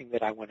nothing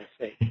that I want to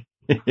say.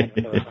 I don't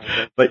know if I'm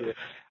going to do it.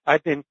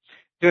 I've been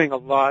doing a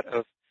lot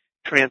of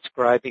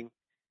transcribing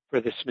for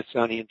the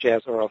Smithsonian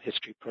Jazz Oral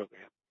History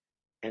Program,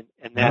 and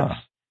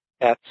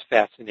that's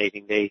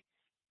fascinating. The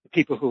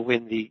people who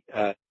win the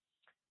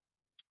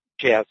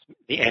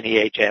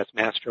NEA Jazz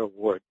Master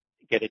Award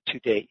get a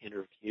 2-day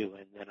interview,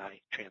 and then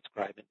I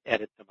transcribe and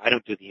edit them. I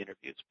don't do the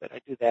interviews, but I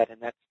do that,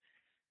 and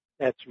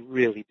that's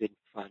really been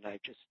fun. I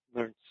just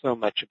learned so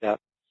much about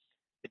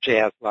the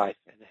jazz life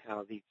and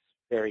how these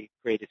very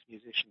greatest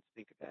musicians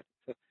think about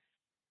it.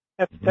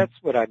 So that's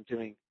what I'm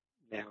doing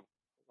now,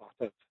 a lot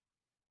of.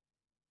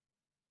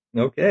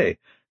 Okay.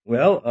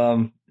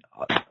 Well,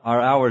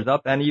 our hour's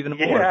up and even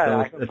more. Yeah, so,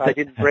 I hope I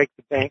didn't break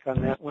the bank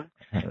on that one.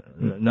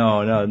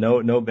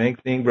 No bank's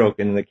being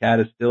broken. The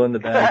cat is still in the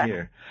bag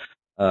here.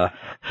 So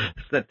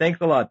thanks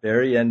a lot,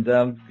 Barry, and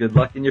good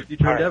luck in your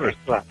future endeavors.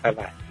 Thanks a lot.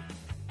 Bye-bye.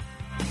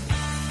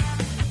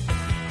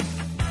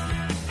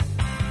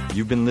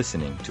 You've been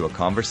listening to a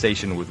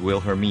conversation with Will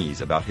Hermes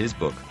about his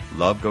book,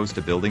 Love Goes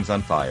to Buildings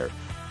on Fire,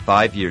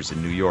 5 years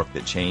in New York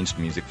that changed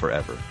music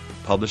forever,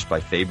 published by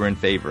Faber and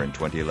Faber in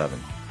 2011.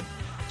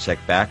 Check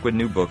back with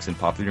new books in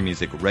popular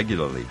music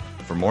regularly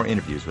for more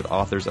interviews with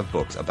authors of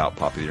books about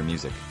popular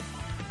music.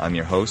 I'm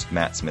your host,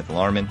 Matt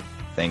Smith-Larman.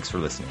 Thanks for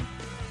listening.